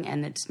feeling,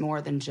 and it's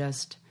more than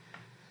just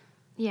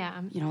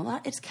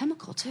it's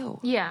chemical too.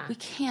 Yeah, we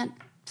can't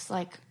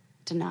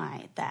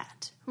deny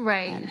that,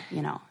 right? And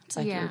it's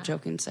like you're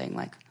joking saying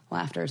like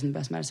laughter isn't the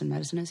best medicine.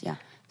 Medicine is,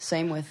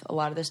 Same with a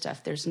lot of this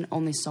stuff. There's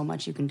only so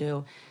much you can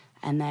do,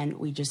 and then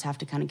we just have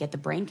to kind of get the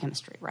brain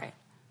chemistry right.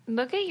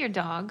 Look at your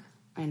dog.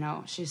 I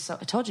know.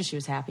 I told you she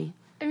was happy.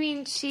 I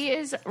mean, she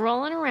is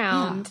rolling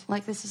around. Yeah,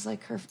 like this is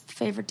like her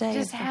favorite day.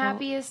 Just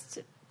happiest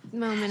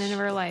moment in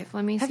her life.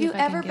 Let me see. Have you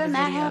ever been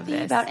that happy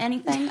about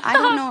anything? I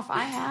don't know if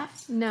I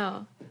have.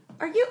 No.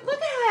 Are you? Look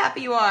at how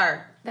happy you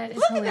are. That is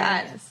look hilarious.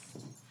 At that.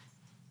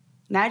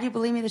 Now do you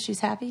believe me that she's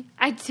happy?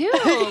 I do.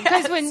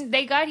 Because when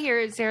they got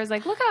here, Sarah's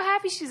like, look how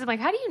happy she is. I'm like,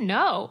 how do you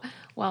know?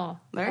 Well,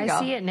 I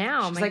see it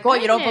now. She's like,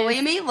 you don't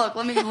believe me? Look,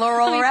 let me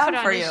roll around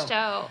for you.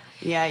 Show.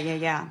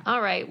 Yeah.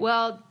 All right.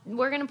 Well,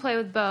 we're going to play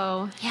with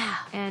Bo. Yeah.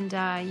 And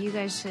you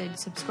guys should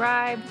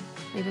subscribe.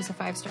 Leave us a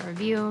 5-star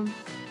review.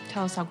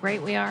 Tell us how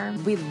great we are.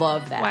 We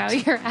love that. While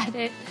you're at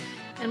it.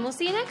 And we'll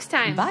see you next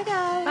time. Bye,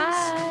 guys.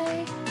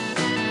 Bye.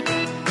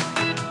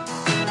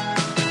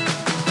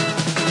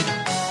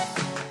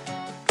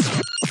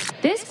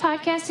 This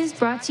podcast is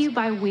brought to you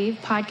by Wave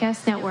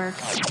Podcast Network.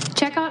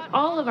 Check out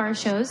all of our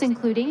shows,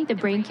 including the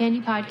Brain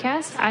Candy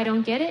Podcast, I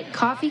Don't Get It,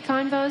 Coffee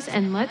Convos,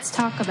 and Let's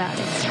Talk About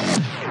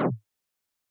It.